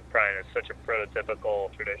 and Bryant is such a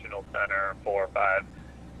prototypical traditional center, 4 or 5,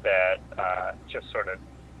 that just sort of,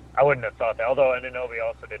 I wouldn't have thought that. Although Anunoby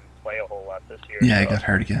also didn't play a whole lot this year. Yeah, he got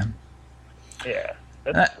hurt again. Yeah,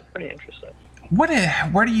 that's pretty interesting.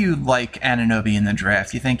 Where do you like Anunoby in the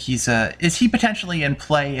draft? You think is he potentially in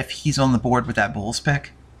play if he's on the board with that Bulls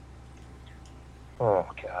pick? Oh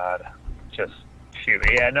God, just shoot.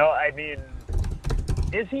 Yeah, no, I mean,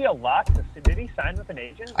 is he a lock? Did he sign with an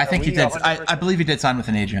agent? I think he did. I believe he did sign with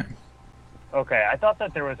an agent. Okay, I thought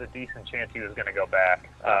that there was a decent chance he was going to go back.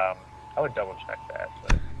 I would double check that.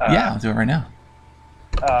 But, yeah, I'll do it right now.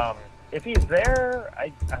 If he's there,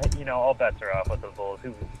 I all bets are off with the Bulls.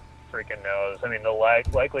 Who freaking knows? I mean, the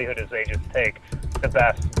likelihood is they just take the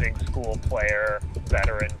best big school player,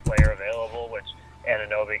 veteran player available, which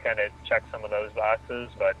Anunoby kind of checks some of those boxes.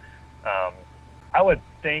 But I would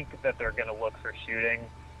think that they're going to look for shooting,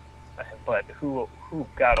 but who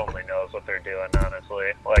God only knows what they're doing,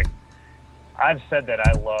 honestly. Like, I've said that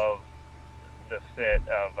I love the fit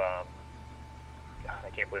of I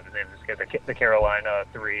can't believe his name is the Carolina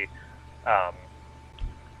 3.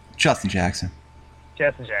 Justin Jackson.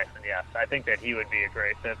 Justin Jackson, yes. I think that he would be a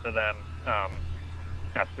great fit for them.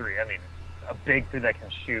 Not 3. I mean, a big 3 that can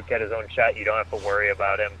shoot, get his own shot. You don't have to worry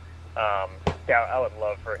about him. Yeah, I would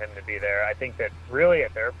love for him to be there. I think that really,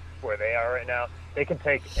 if they're where they are right now, they can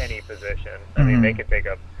take any position. I mean, they could take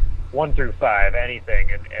a 1 through 5,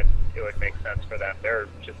 anything, and it would make sense for them. They're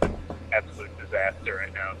just an absolute disaster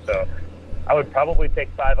right now. So I would probably take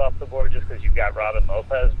 5 off the board just because you've got Robin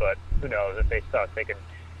Lopez, but who knows? If they suck, they can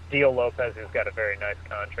deal Lopez, who's got a very nice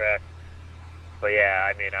contract. But yeah,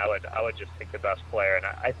 I mean, I would just take the best player, and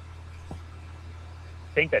I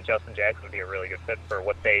think that Justin Jackson would be a really good fit for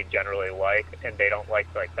what they generally like, and they don't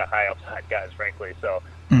like the high upside guys, frankly. So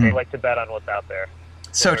they like to bet on what's out there.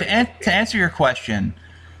 So to answer your question,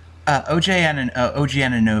 OG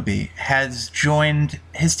Anunoby has joined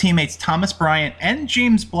his teammates Thomas Bryant and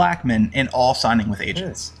James Blackman in all signing with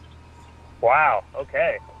agents. Wow.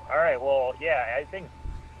 Okay. All right. Well, yeah, I think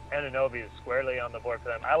Anunoby is squarely on the board for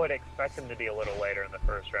them. I would expect him to be a little later in the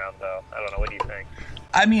first round, though. I don't know. What do you think?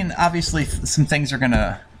 I mean, obviously, some things are going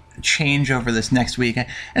to change over this next week.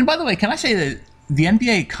 And by the way, can I say that the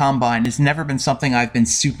NBA Combine has never been something I've been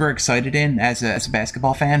super excited in as a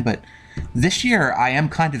basketball fan, but this year I am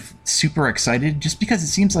kind of super excited just because it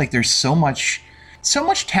seems like there's so much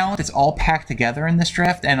talent that's all packed together in this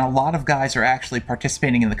draft, and a lot of guys are actually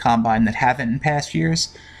participating in the Combine that haven't in past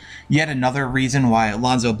years. Yet another reason why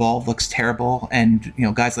Lonzo Ball looks terrible, and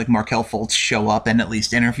guys like Markelle Fultz show up and at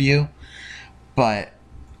least interview. But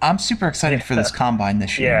I'm super excited for this Combine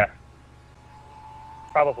this year. Yeah.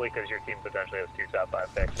 Probably because your team potentially has 2 top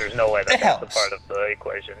 5 picks. There's no way that's a part of the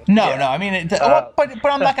equation. No. I mean, but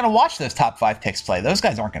I'm not going to watch those top 5 picks play. Those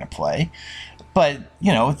guys aren't going to play. But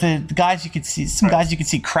the guys you could see, guys you could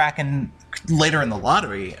see cracking later in the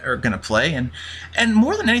lottery are going to play, and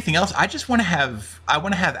more than anything else, I want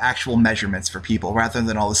to have actual measurements for people rather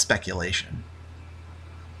than all the speculation.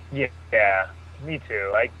 Yeah, me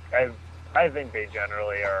too. I think they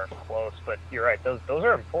generally are close, but you're right. Those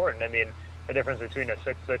are important. I mean, the difference between a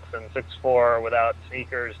 6'6" and 6'4" without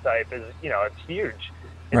sneakers type is, it's huge.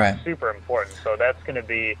 It's right. Super important. So that's going to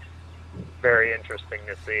be very interesting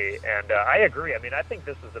to see. And I agree. I mean, I think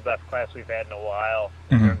this is the best class we've had in a while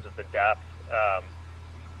in terms of the depth.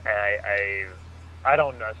 I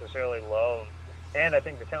don't necessarily love, and I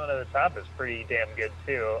think the talent at the top is pretty damn good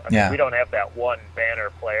too. I mean, we don't have that one banner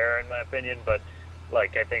player in my opinion, but I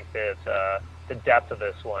think that the depth of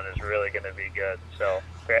this one is really going to be good. So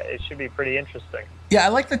it should be pretty interesting. Yeah, I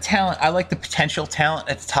like the talent. I like the potential talent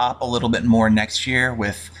at the top a little bit more next year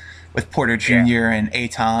with Porter Jr. and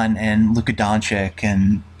Ayton and Luka Doncic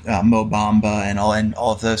and Mo Bamba and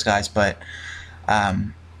all of those guys. But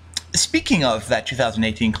speaking of that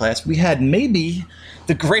 2018 class, we had maybe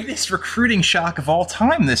the greatest recruiting shock of all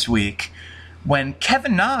time this week when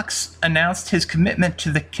Kevin Knox announced his commitment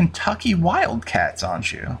to the Kentucky Wildcats,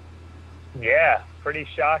 Anshu. Yeah, pretty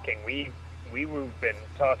shocking. We've been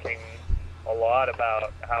talking a lot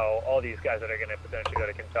about how all these guys that are going to potentially go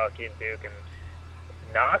to Kentucky and Duke, and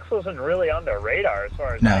Knox wasn't really on their radar as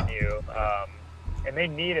far as I knew. And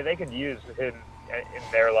they could use him in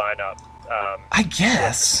their lineup. I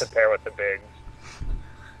guess. To pair with the bigs.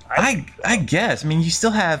 I guess. I mean, you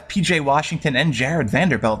still have P.J. Washington and Jared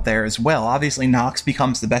Vanderbilt there as well. Obviously, Knox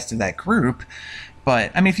becomes the best of that group.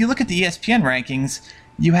 But, I mean, if you look at the ESPN rankings,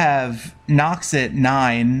 you have Knox at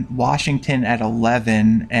 9, Washington at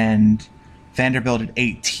 11, and Vanderbilt at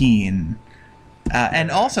 18.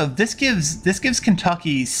 And also, this gives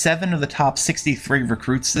Kentucky 7 of the top 63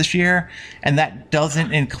 recruits this year, and that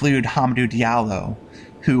doesn't include Hamidou Diallo,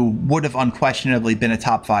 who would have unquestionably been a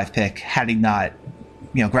top 5 pick had he not,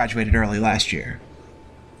 graduated early last year,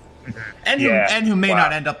 and who may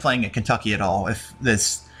not end up playing at Kentucky at all if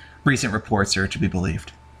this recent reports are to be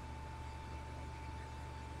believed.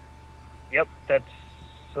 Yep,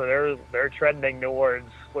 so they're trending towards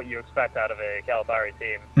what you expect out of a Calipari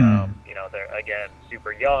team. They're again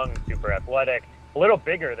super young, super athletic, a little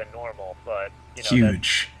bigger than normal, but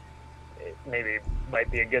huge. It maybe might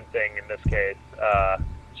be a good thing in this case.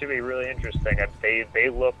 Should be really interesting. They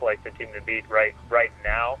look like the team to beat right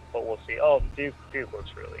now, but we'll see. Oh, Duke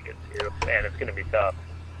looks really good too, and it's going to be tough.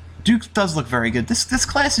 Duke does look very good. This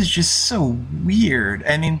class is just so weird.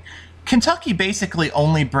 I mean, Kentucky basically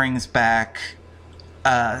only brings back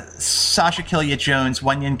Sasha Killiat-Jones,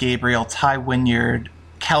 Wenyen Gabriel, Ty Wynyard,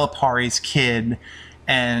 Calipari's kid,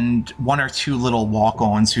 and 1 or 2 little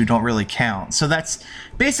walk-ons who don't really count. So that's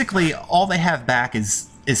basically all they have back is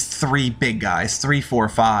 3 big guys, 3 4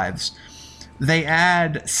 5s. They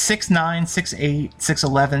add 6'9", 6'8",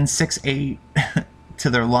 6'11", 6'8" to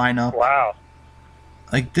their lineup. Wow.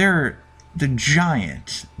 Like, they're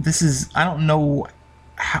giant. This is, I don't know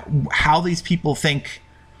how these people think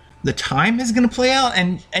the time is going to play out.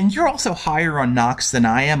 And you're also higher on Knox than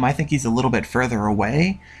I am. I think he's a little bit further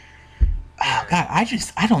away. Oh, God,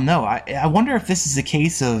 I don't know. I wonder if this is a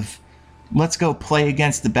case of let's go play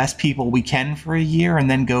against the best people we can for a year and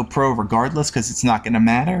then go pro regardless because it's not going to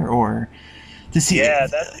matter, or to see,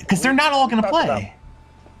 because they're not all going to play.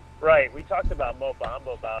 Right. We talked about Mo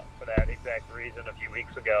Bamba for that exact reason a few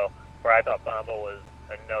weeks ago, where I thought Bamba was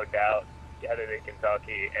a no doubt headed in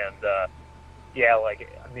Kentucky. And,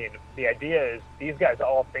 the idea is these guys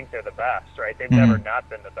all think they're the best, right? They've never not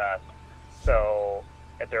been the best. So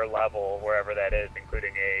at their level, wherever that is,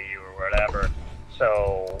 including AAU or whatever.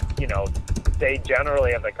 So, they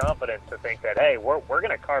generally have the confidence to think that, hey, we're going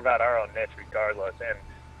to carve out our own niche regardless. And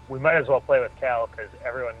we might as well play with Cal because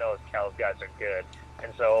everyone knows Cal's guys are good.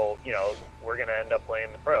 And so, we're going to end up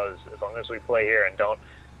playing the pros as long as we play here and don't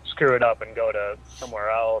screw it up and go to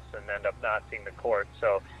somewhere else and end up not seeing the court.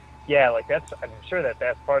 So, yeah, like I'm sure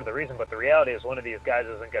that's part of the reason. But the reality is one of these guys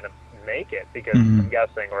isn't going to make it because I'm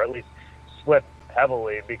guessing, or at least slip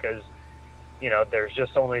heavily because, there's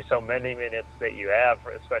just only so many minutes that you have,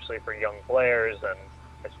 especially for young players and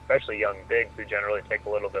especially young bigs who generally take a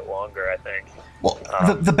little bit longer, I think. Well,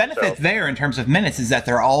 the benefit there in terms of minutes is that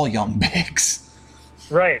they're all young bigs.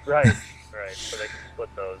 Right. So they can split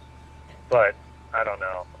those. But I don't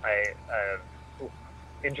know.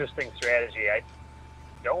 Interesting strategy. I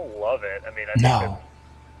don't love it. I mean,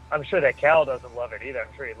 I'm sure that Cal doesn't love it either.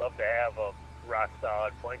 I'm sure he'd love to have a rock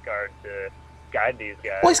solid point guard to guide these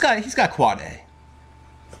guys. Well, he's got Quade.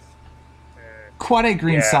 Quade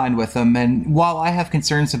Green signed with him, and while I have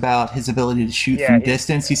concerns about his ability to shoot from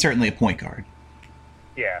distance, he's certainly a point guard.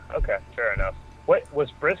 Yeah. Okay. Fair enough. What was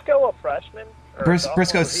Briscoe a freshman?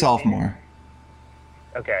 Briscoe's a sophomore.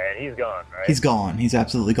 Okay, and he's gone, right? He's gone. He's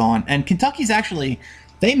absolutely gone. And Kentucky's actually,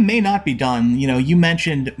 they may not be done. You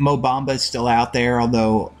mentioned Mo Bamba's still out there,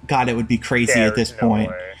 although, God, it would be crazy at this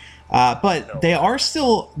point. But they are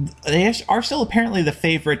still apparently the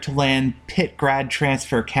favorite to land Pitt grad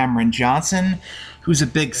transfer Cameron Johnson, who's a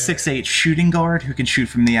big 6'8" shooting guard who can shoot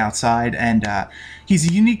from the outside. And he's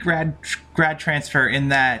a unique grad transfer in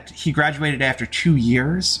that he graduated after 2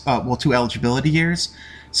 years, 2 eligibility years.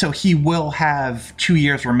 So he will have 2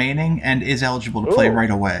 years remaining and is eligible to play right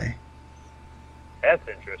away. That's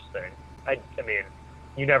interesting. I mean,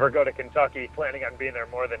 you never go to Kentucky planning on being there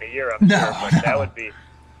more than a year, I'm sure. But that would be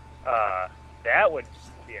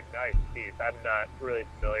a nice piece. I'm not really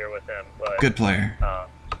familiar with him, but good player.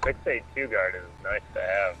 6'8" 2 guard is nice to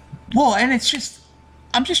have. Well, and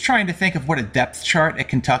I'm just trying to think of what a depth chart at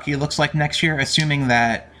Kentucky looks like next year, assuming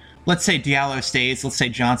that, let's say Diallo stays, let's say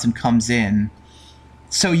Johnson comes in.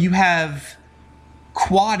 So you have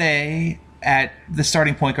Quade at the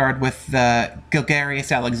starting point guard with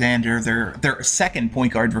Gilgeous Alexander, their second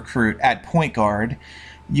point guard recruit at point guard.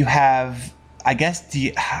 You have, I guess,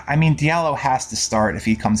 Diallo has to start if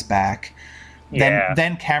he comes back. Yeah.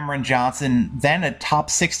 Then Cameron Johnson, then a top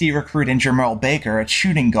 60 recruit in Jermel Baker at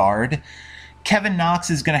shooting guard. Kevin Knox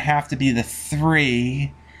is going to have to be the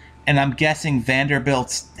 3, and I'm guessing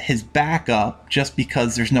Vanderbilt's his backup just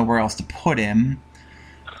because there's nowhere else to put him.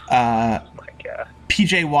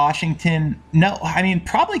 PJ Washington,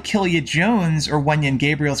 probably Killia Jones or Wenyen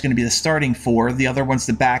Gabriel is going to be the starting 4. The other one's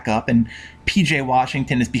the backup, and PJ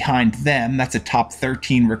Washington is behind them. That's a top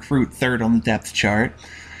 13 recruit, 3rd on the depth chart.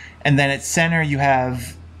 And then at center, you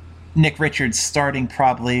have Nick Richards starting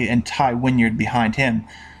probably, and Ty Wynyard behind him.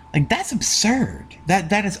 Like, that's absurd.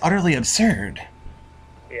 That is utterly absurd.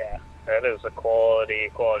 Yeah, that is a quality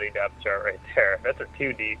depth chart right there. That's a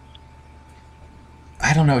 2 deep.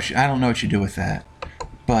 I don't know what you do with that.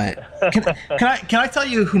 But can I tell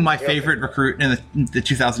you who my favorite recruit in the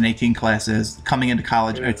 2018 class is coming into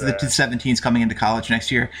college? The 2017s coming into college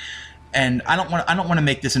next year. And I don't want to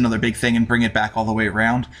make this another big thing and bring it back all the way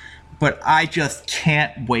around, but I just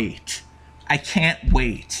can't wait. I can't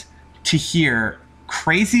wait to hear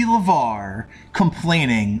Crazy LeVar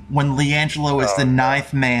complaining when LiAngelo is the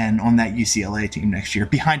 9th man on that UCLA team next year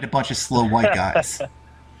behind a bunch of slow white guys.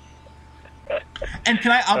 And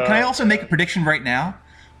can I also make a prediction right now?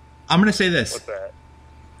 I'm going to say this. What's that?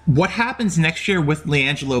 What happens next year with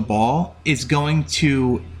LiAngelo Ball is going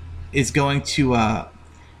to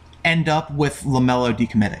end up with LaMelo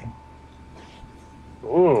decommitting.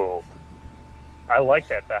 Ooh, I like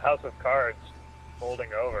that. The house of cards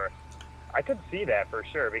folding over. I could see that for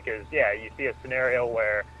sure because, you see a scenario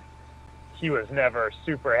where he was never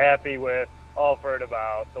super happy with Alford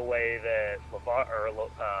about the way that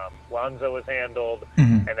Lonzo was handled,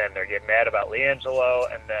 and then they're getting mad about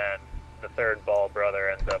LiAngelo, and then the 3rd Ball brother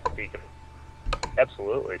ends up decommitting.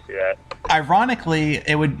 Absolutely see that. Ironically,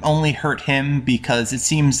 it would only hurt him because it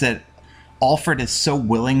seems that Alford is so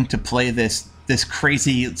willing to play this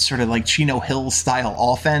crazy sort of like Chino Hills style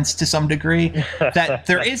offense to some degree that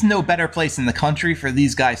there is no better place in the country for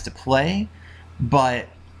these guys to play. But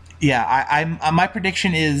my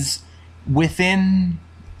prediction is within,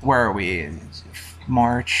 where are we?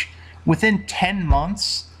 March. Within 10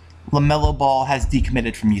 months, LaMelo Ball has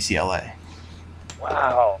decommitted from UCLA.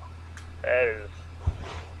 Wow. That is...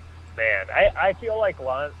 Man, I feel like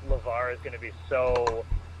LeVar is going to be so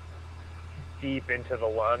deep into the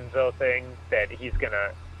Lonzo thing that he's going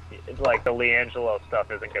to... Like, the LiAngelo stuff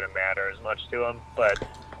isn't going to matter as much to him,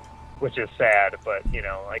 which is sad, but,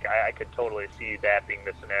 I could totally see that being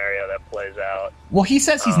the scenario that plays out. Well, he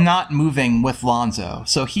says he's not moving with Lonzo,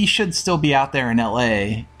 so he should still be out there in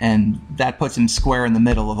LA, and that puts him square in the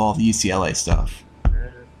middle of all the UCLA stuff.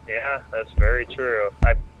 Yeah, that's very true.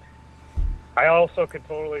 I also could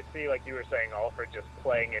totally see, like you were saying, Alfred just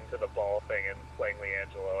playing into the ball thing and playing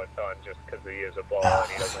LiAngelo a ton just because he is a ball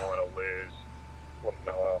and he doesn't want to lose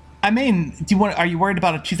LaMelo. I mean, are you worried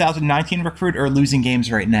about a 2019 recruit or losing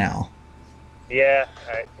games right now? Yeah,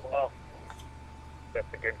 well,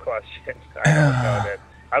 that's a good question.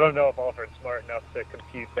 I don't know if Alfred's smart enough to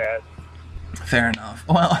compute that. Fair enough.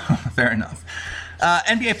 Well, fair enough.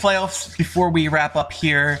 NBA playoffs. Before we wrap up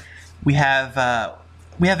here, we have an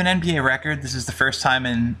NBA record. This is the first time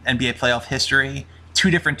in NBA playoff history.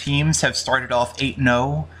 Two different teams have started off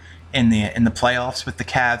 8-0 in the playoffs, with the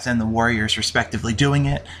Cavs and the Warriors respectively doing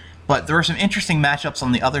it. But there were some interesting matchups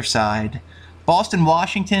on the other side. Boston,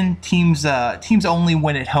 Washington, teams only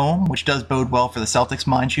win at home, which does bode well for the Celtics,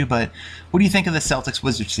 mind you. But what do you think of the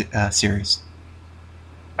Celtics-Wizards series?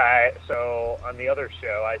 So on the other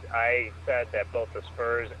show, I said that both the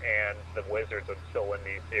Spurs and the Wizards would still win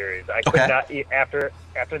these series. I could not, after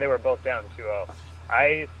they were both down 2-0.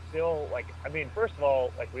 I still, first of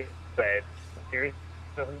all, like we said, the series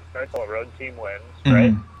doesn't start until a road team wins,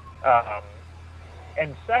 right?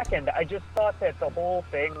 And second, I just thought that the whole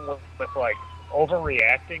thing was like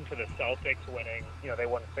overreacting to the Celtics winning. They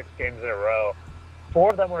won 6 games in a row.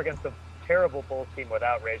 4 of them were against the terrible Bulls team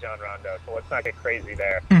without Rajon Rondo, so let's not get crazy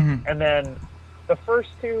there. And then the first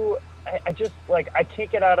 2, I just, I can't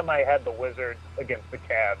get out of my head the Wizards against the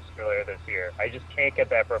Cavs earlier this year. I just can't get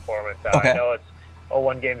that performance out. Okay. I know it's a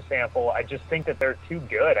 1-game sample. I just think that they're too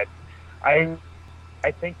good. I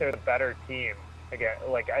think they're the better team. Again,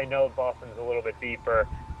 I know Boston's a little bit deeper,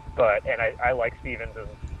 and I like Stevens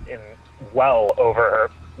in well over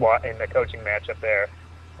her in the coaching matchup there.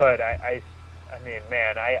 But I mean,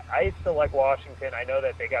 man, I still like Washington. I know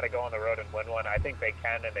that they got to go on the road and win one. I think they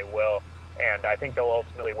can and they will. And I think they'll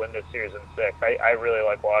ultimately win this series in 6. I really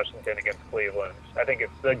like Washington against Cleveland. I think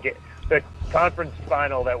it's the conference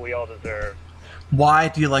final that we all deserve. Why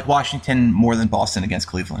do you like Washington more than Boston against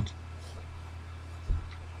Cleveland?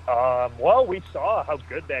 Well, we saw how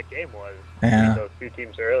good that game was between those two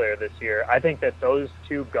teams earlier this year. I think that those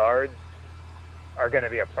 2 guards are going to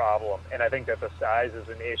be a problem, and I think that the size is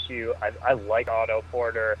an issue. I like Otto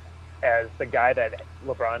Porter as the guy that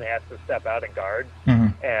LeBron has to step out and guard,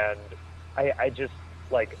 and I just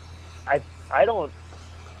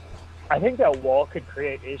I think that Wall could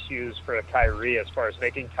create issues for Kyrie as far as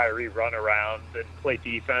making Kyrie run around and play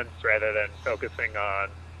defense rather than focusing on,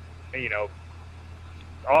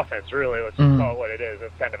 offense, really. Let's just call it what it is.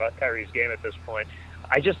 It's kind of Kyrie's game at this point.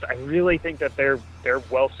 I really think that they're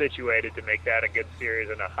well situated to make that a good series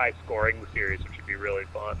and a high scoring series, which would be really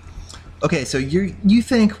fun. Okay, so you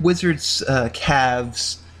think Wizards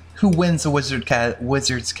Cavs? Who wins the Wizards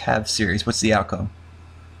Cavs series? What's the outcome?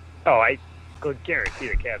 Oh, I could guarantee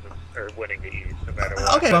the Cavs are winning the East no matter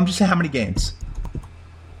what. Okay, I'm just saying how many games.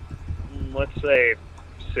 Let's say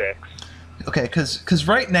 6. Okay, because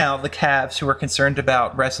right now the Cavs, who are concerned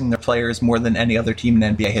about resting their players more than any other team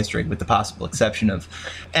in NBA history, with the possible exception of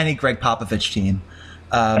any Greg Popovich team,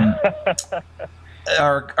 are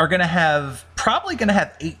probably going to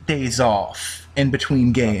have 8 days off in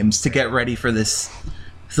between games to get ready for the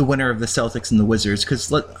winner of the Celtics and the Wizards.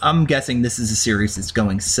 Because I'm guessing this is a series that's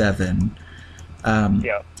going 7.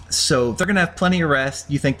 So they're going to have plenty of rest.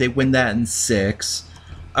 You think they win that in 6?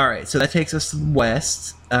 All right, so that takes us to the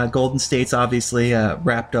West. Golden State's obviously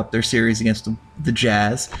wrapped up their series against the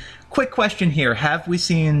Jazz. Quick question here. Have we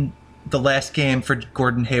seen the last game for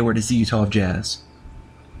Gordon Hayward as the Utah Jazz?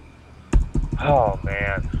 Oh,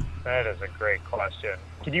 man. That is a great question.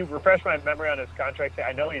 Can you refresh my memory on his contract?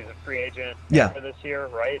 I know he's a free agent for this year,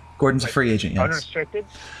 right? Gordon's a free agent, yes. Unrestricted?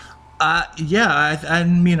 I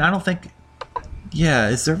mean, I don't think... Yeah,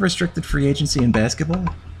 is there restricted free agency in basketball?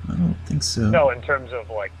 I don't think so. No, in terms of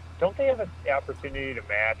don't they have an opportunity to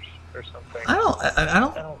match or something? I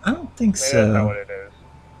don't think so. That's not what it is.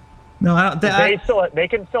 No, I don't. They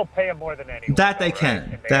can still pay him more than anyone. That they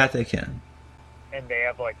can. They can. And they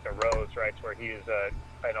have the Rose rights where he's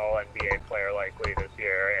an All NBA player likely this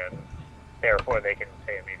year, and therefore they can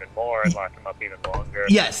pay him even more and lock him up even longer.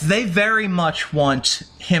 Yes, they very much want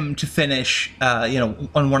him to finish,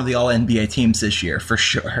 on one of the All NBA teams this year for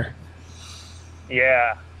sure.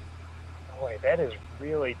 Yeah. Boy, that is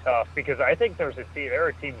really tough because I think there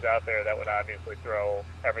are teams out there that would obviously throw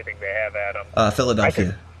everything they have at him.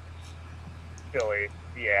 Philadelphia. Philly,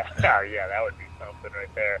 yeah, that would be something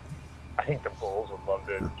right there. I think the Bulls would love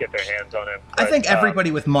to get their hands on him. But, I think everybody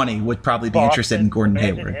with money would probably be interested in Gordon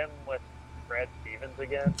Hayward. Him with Brad Stevens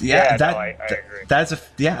again. I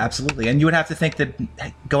agree. Absolutely. And you would have to think that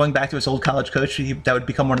going back to his old college coach, that would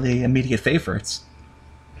become one of the immediate favorites.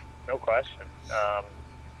 No question.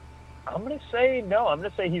 I'm going to say no. I'm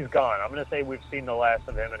going to say he's gone. I'm going to say we've seen the last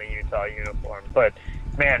of him in a Utah uniform. But,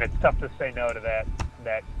 man, it's tough to say no to that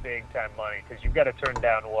big-time money because you've got to turn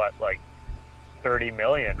down, like $30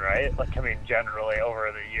 million, right? Like, I mean, generally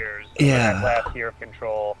over the years. Yeah. That last year of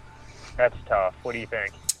control, that's tough. What do you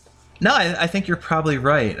think? No, I think you're probably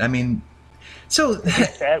right. I mean, so...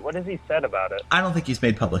 What has he said about it? I don't think he's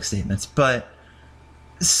made public statements, but...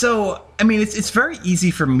 So, I mean, it's very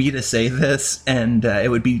easy for me to say this, and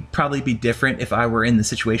it would probably be different if I were in the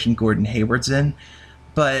situation Gordon Hayward's in.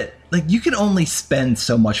 But, like, you can only spend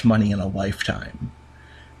so much money in a lifetime.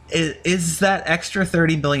 Is that extra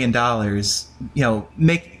 $30 million,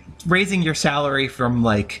 raising your salary from,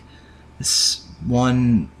 like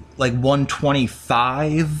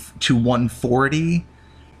 125 to 140?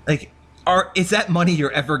 Like, is that money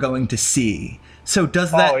you're ever going to see? So does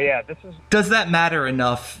that matter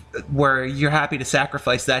enough where you're happy to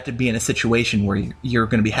sacrifice that to be in a situation where you're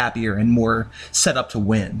going to be happier and more set up to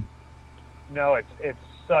win? No, it's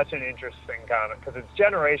such an interesting comment because it's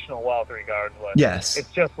generational wealth regardless. Yes.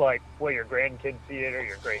 It's just like, well, your grandkids see it or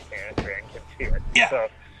your grandkids see it. Yeah. So,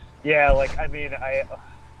 yeah, like, I mean, I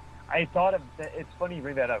thought of that. It's funny you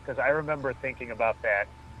bring that up because I remember thinking about that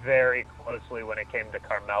very closely when it came to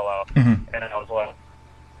Carmelo. Mm-hmm. And I was like,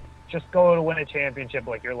 just go to win a championship.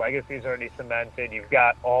 Like, your legacy's already cemented. You've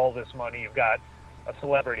got all this money. You've got a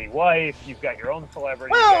celebrity wife. You've got your own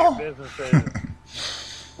celebrity. You've got your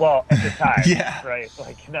businesses. Well, at the time, yeah. Right?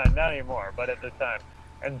 Like, not anymore, but at the time.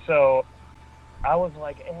 And so I was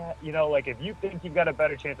like, like, if you think you've got a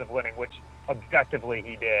better chance of winning, which objectively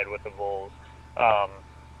he did with the Bulls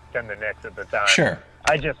than the Knicks at the time. Sure.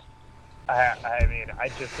 I just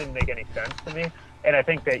didn't make any sense to me. And I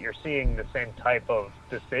think that you're seeing the same type of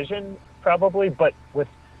decision probably, but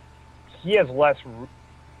he has less,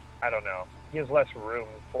 he has less room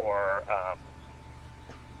for,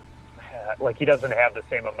 like, he doesn't have the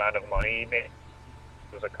same amount of money he made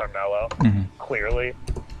as a Carmelo, mm-hmm. clearly.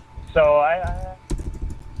 So I'm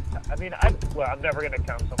never going to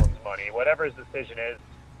count someone's money. Whatever his decision is,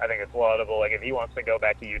 I think it's laudable. Like, if he wants to go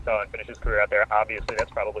back to Utah and finish his career out there, obviously that's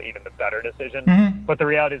probably even the better decision. Mm-hmm. But the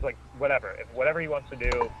reality is, like, whatever. If whatever he wants to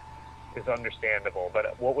do is understandable.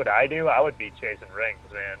 But what would I do? I would be chasing rings,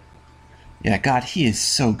 man. Yeah, God, he is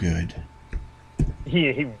so good. He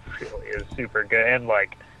really is super good and,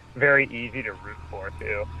 like, very easy to root for,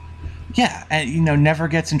 too. Yeah, and, never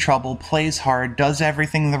gets in trouble, plays hard, does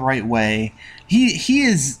everything the right way. He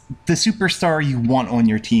is the superstar you want on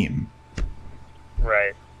your team.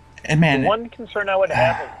 Right. And, man, the one concern I would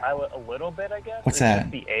have a little bit, I guess, what's is that?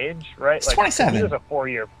 just the age, right? It's 27. He was a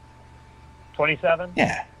 4-year... 27?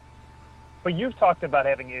 Yeah. But you've talked about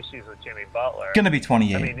having issues with Jimmy Butler. Going to be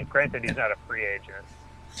 28. I mean, granted, he's not a free agent.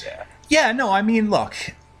 Yeah. Yeah, no, I mean, look.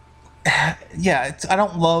 Yeah, I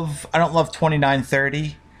don't love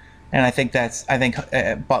 29-30, and I think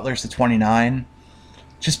Butler's the 29,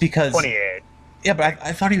 just because 28. Yeah, but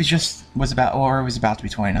I thought he was about to be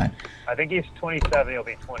 29. I think he's 27. He'll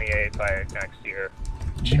be 28 by next year.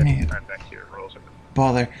 Jimmy next year rolls around.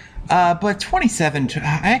 Butler, but 27.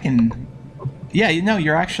 I can. Yeah,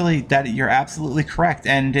 you're absolutely correct,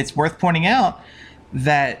 and it's worth pointing out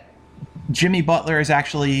that Jimmy Butler is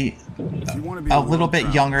actually a little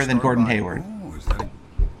bit younger than Gordon Hayward.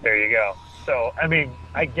 There you go. So, I mean,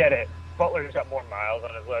 I get it. Butler's got more miles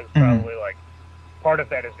on his legs, probably. Like, part of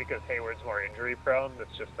that is because Hayward's more injury prone.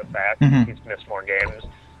 That's just the fact. Mm-hmm. He's missed more games.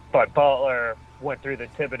 But Butler went through the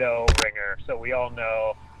Thibodeau ringer, so we all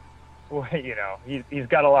know, he's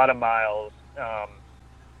got a lot of miles.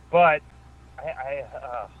 But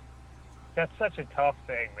that's such a tough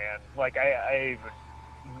thing, man. Like, I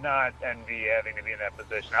would not envy having to be in that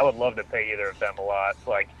position. I would love to pay either of them a lot,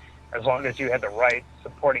 like, as long as you had the right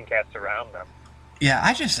supporting cast around them. Yeah,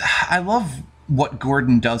 I love what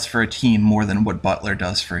Gordon does for a team more than what Butler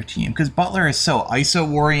does for a team, because Butler is so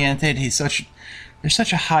ISO-oriented. There's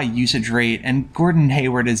such a high usage rate, and Gordon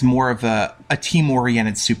Hayward is more of a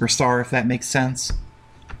team-oriented superstar, if that makes sense.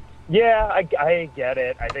 Yeah, I get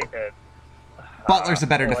it. I think that Butler's a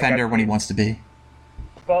better defender when he wants to be.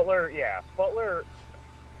 Butler,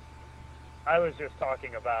 I was just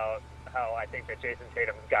talking about how I think that Jason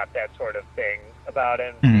Tatum's got that sort of thing about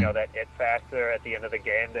him, Mm-hmm. That it factor at the end of the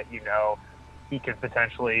game that he could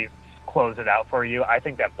potentially close it out for you. I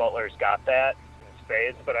think that Butler's got that in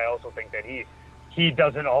spades, but I also think that he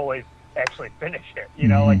doesn't always actually finish it.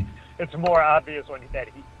 Mm-hmm. Like, it's more obvious that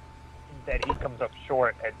he comes up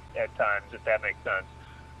short at times, if that makes sense.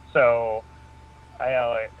 So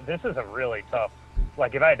this is a really tough.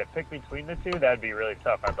 Like, if I had to pick between the two, that'd be really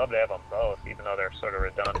tough. I'd love to have them both, even though they're sort of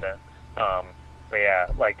redundant. But yeah,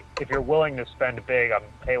 like if you're willing to spend big on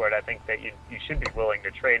Hayward, I think that you should be willing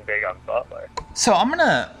to trade big on Butler. So I'm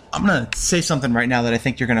gonna say something right now that I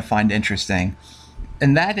think you're gonna find interesting,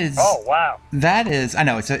 and that is I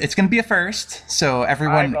know it's gonna be a first. So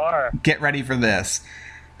everyone, get ready for this.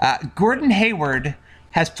 Gordon Hayward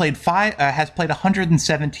has played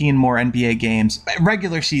 117 more NBA games,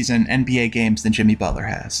 regular season NBA games, than Jimmy Butler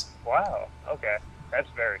has. Wow. Okay, that's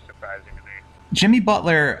very surprising to me. Jimmy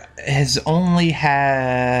Butler has only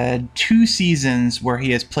had 2 seasons where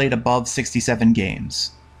he has played above 67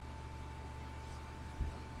 games.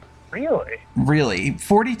 Really? Really.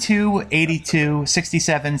 42, 82,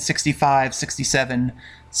 67, 65, 67,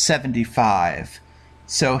 75.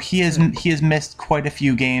 So he has missed quite a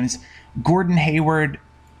few games. Gordon Hayward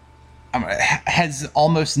has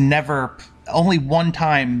almost never, only one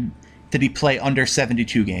time did he play under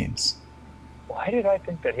 72 games. Why did I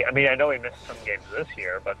think that I know he missed some games this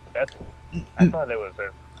year, but I thought it was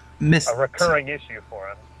a recurring issue for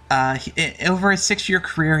him. Over his 6-year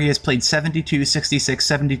career, he has played 72, 66,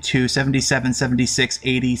 72, 77, 76,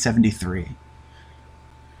 80, 73.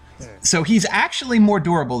 So he's actually more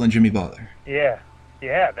durable than Jimmy Butler. Yeah,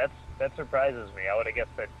 that surprises me. I would have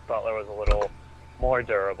guessed that Butler was a little more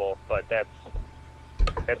durable, but that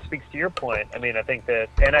speaks to your point. I mean, I think that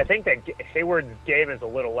Hayward's game is a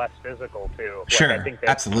little less physical too. Sure, I think that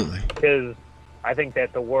absolutely. I think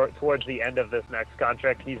that towards the end of this next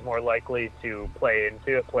contract, he's more likely to play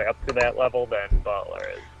up to that level than Butler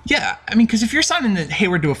is. Yeah, I mean, because if you're signing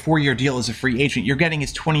Hayward to a 4-year deal as a free agent, you're getting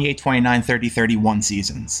his 28, 29, 30, 31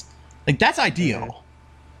 seasons. Like, that's ideal. Mm-hmm.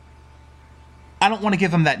 I don't want to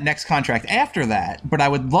give him that next contract after that, but I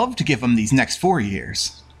would love to give him these next 4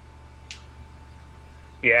 years.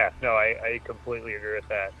 Yeah, no, I completely agree with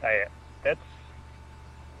that. That's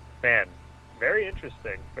very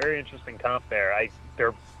interesting. Very interesting comp there.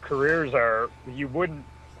 Their careers are I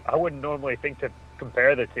wouldn't normally think to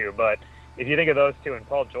compare the two, but if you think of those two and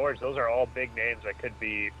Paul George, those are all big names that could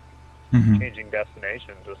be changing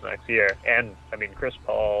destinations this next year. And I mean, Chris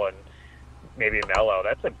Paul and maybe Melo.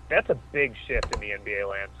 That's a big shift in the NBA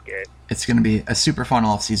landscape. It's going to be a super fun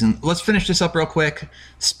offseason. Let's finish this up real quick.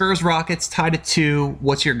 Spurs Rockets tied at 2.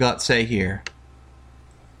 What's your gut say here?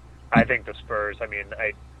 I think the Spurs. I mean,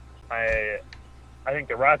 I think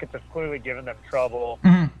the Rockets have clearly given them trouble.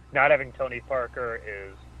 Mm-hmm. Not having Tony Parker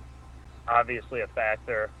is obviously a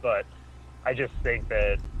factor, but I just think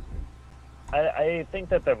that I think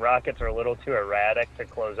that the Rockets are a little too erratic to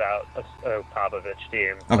close out a Popovich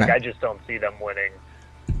team. Okay. Like, I just don't see them winning,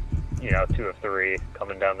 2 of 3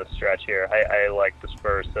 coming down the stretch here. I like the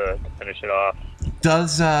Spurs to finish it off.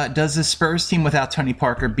 Does the Spurs team without Tony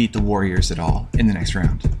Parker beat the Warriors at all in the next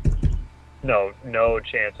round? No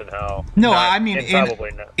chance in hell. No, I mean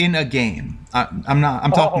in a game.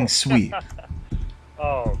 I'm talking sweep.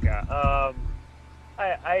 Oh God.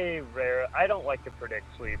 I don't like to predict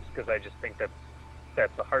sweeps because I just think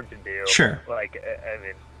that's hard to do. Sure. Like, I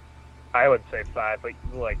mean, I would say 5, but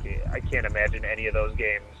like I can't imagine any of those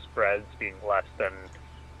game spreads being less than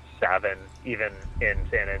 7, even in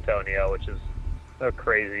San Antonio, which is a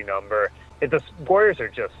crazy number. The Warriors are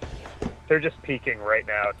just peaking right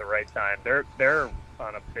now at the right time. They're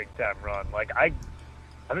on a big time run. Like, I'm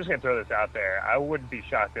just gonna throw this out there. I wouldn't be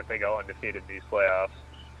shocked if they go undefeated in these playoffs.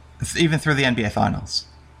 Even through the NBA Finals.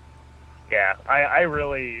 Yeah, I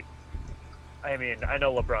mean, I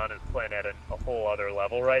know LeBron is playing at a whole other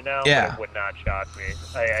level right now, yeah. But it would not shock me.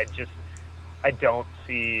 I don't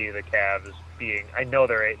see the Cavs being, I know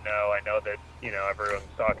they're 8-0, I know that, everyone's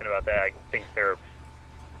talking about that. I think they're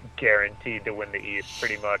guaranteed to win the East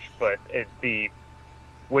pretty much, but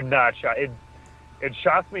would not shock. It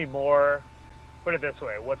shocked me more, put it this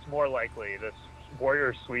way, what's more likely, this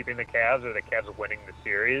Warriors sweeping the Cavs or the Cavs winning the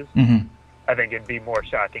series? Mm-hmm. I think it'd be more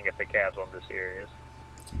shocking if the Cavs won the series.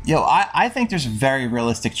 I think there's a very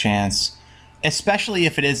realistic chance, especially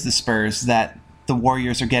if it is the Spurs, that the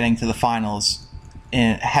Warriors are getting to the finals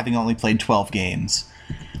and having only played 12 games.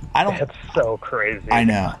 That's so crazy. I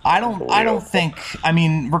know. I don't think. I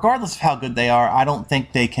mean, regardless of how good they are, I don't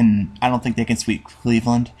think they can sweep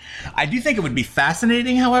Cleveland. I do think it would be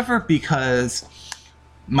fascinating, however, because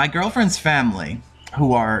my girlfriend's family,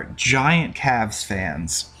 who are giant Cavs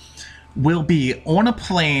fans, will be on a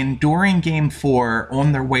plane during Game 4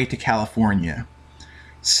 on their way to California.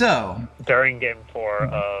 So during Game 4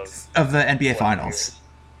 of the NBA Finals.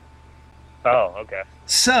 Oh, okay.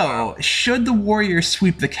 So, should the Warriors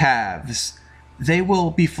sweep the Cavs, they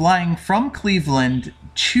will be flying from Cleveland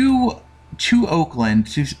to Oakland,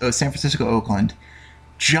 to San Francisco, Oakland,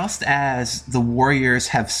 just as the Warriors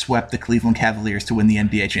have swept the Cleveland Cavaliers to win the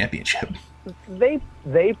NBA championship. they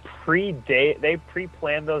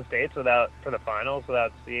pre-planned those dates for the finals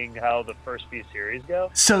without seeing how the first few series go.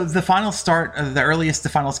 So the finals start. The earliest the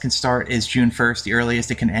finals can start is June 1st. The earliest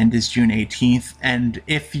it can end is June 18th. And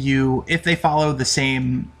if they follow the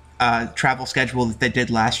same travel schedule that they did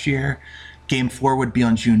last year, Game 4 would be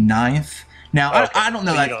on June 9th. Now I don't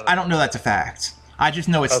know that. I don't know that's a fact. I just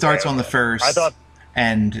know it starts on the 1st. I thought.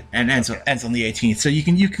 And ends on the 18th. So you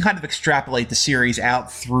can kind of extrapolate the series out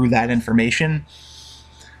through that information.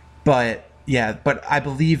 But I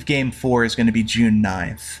believe Game 4 is going to be June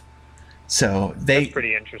 9th. So that's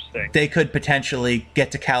pretty interesting. They could potentially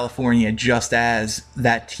get to California just as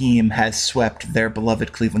that team has swept their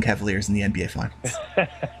beloved Cleveland Cavaliers in the NBA Finals.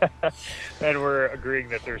 And we're agreeing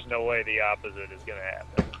that there's no way the opposite is going to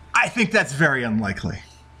happen. I think that's very unlikely.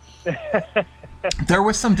 There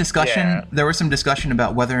was some discussion. Yeah. There was some discussion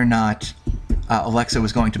about whether or not Alexa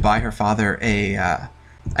was going to buy her father an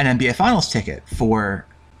NBA Finals ticket for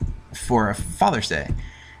Father's Day,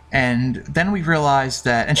 and then we realized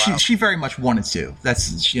that, and wow. she very much wanted to.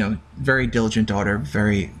 That's very diligent daughter,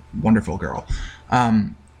 very wonderful girl.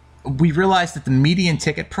 We realized that the median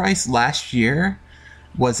ticket price last year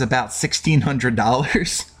was about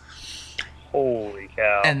 $1,600. Holy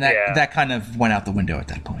cow! And that kind of went out the window at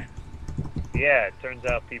that point. Yeah, it turns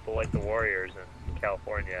out people like the Warriors in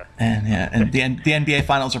California. And the NBA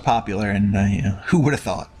Finals are popular, and who would have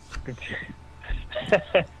thought?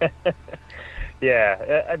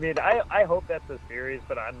 Yeah, I mean, I hope that's a series,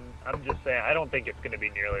 but I'm just saying I don't think it's going to be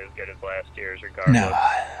nearly as good as last year's, regardless. No,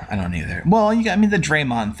 I don't either. Well, the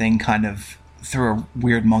Draymond thing kind of threw a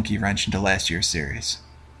weird monkey wrench into last year's series.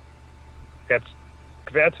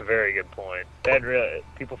 That's a very good point.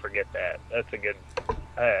 People forget that. That's a good.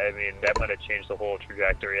 I mean, that might have changed the whole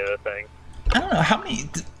trajectory of the thing. I don't know how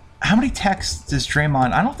many texts does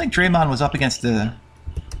Draymond. I don't think Draymond was up against the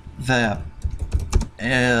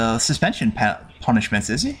suspension punishments,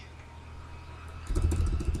 is he?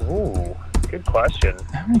 Ooh, good question.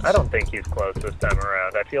 I don't think he's close this time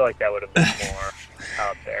around. I feel like that would have been more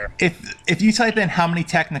out there. If you type in how many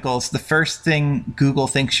technicals, the first thing Google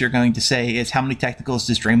thinks you're going to say is how many technicals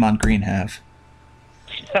does Draymond Green have?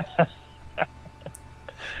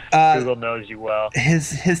 Google knows you well.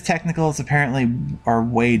 His technicals apparently are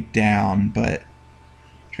way down, but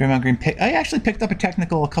Draymond Green I actually picked up a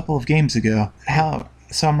technical a couple of games ago.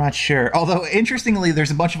 So I'm not sure. Although interestingly,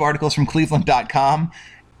 there's a bunch of articles from Cleveland.com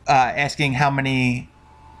asking how many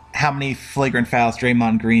flagrant fouls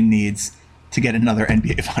Draymond Green needs to get another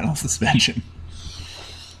NBA Finals suspension.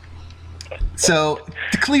 So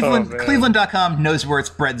the Cleveland.com knows where its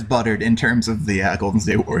bread's buttered in terms of the Golden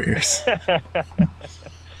State Warriors.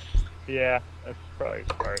 Yeah, that's probably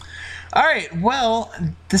smart. All right, well,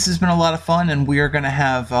 this has been a lot of fun, and we are going to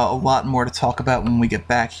have a lot more to talk about when we get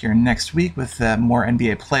back here next week with more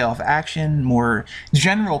NBA playoff action, more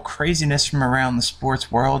general craziness from around the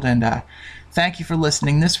sports world, and thank you for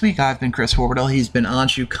listening this week. I've been Chris Horverdell. He's been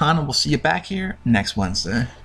Anshu Khan, and we'll see you back here next Wednesday.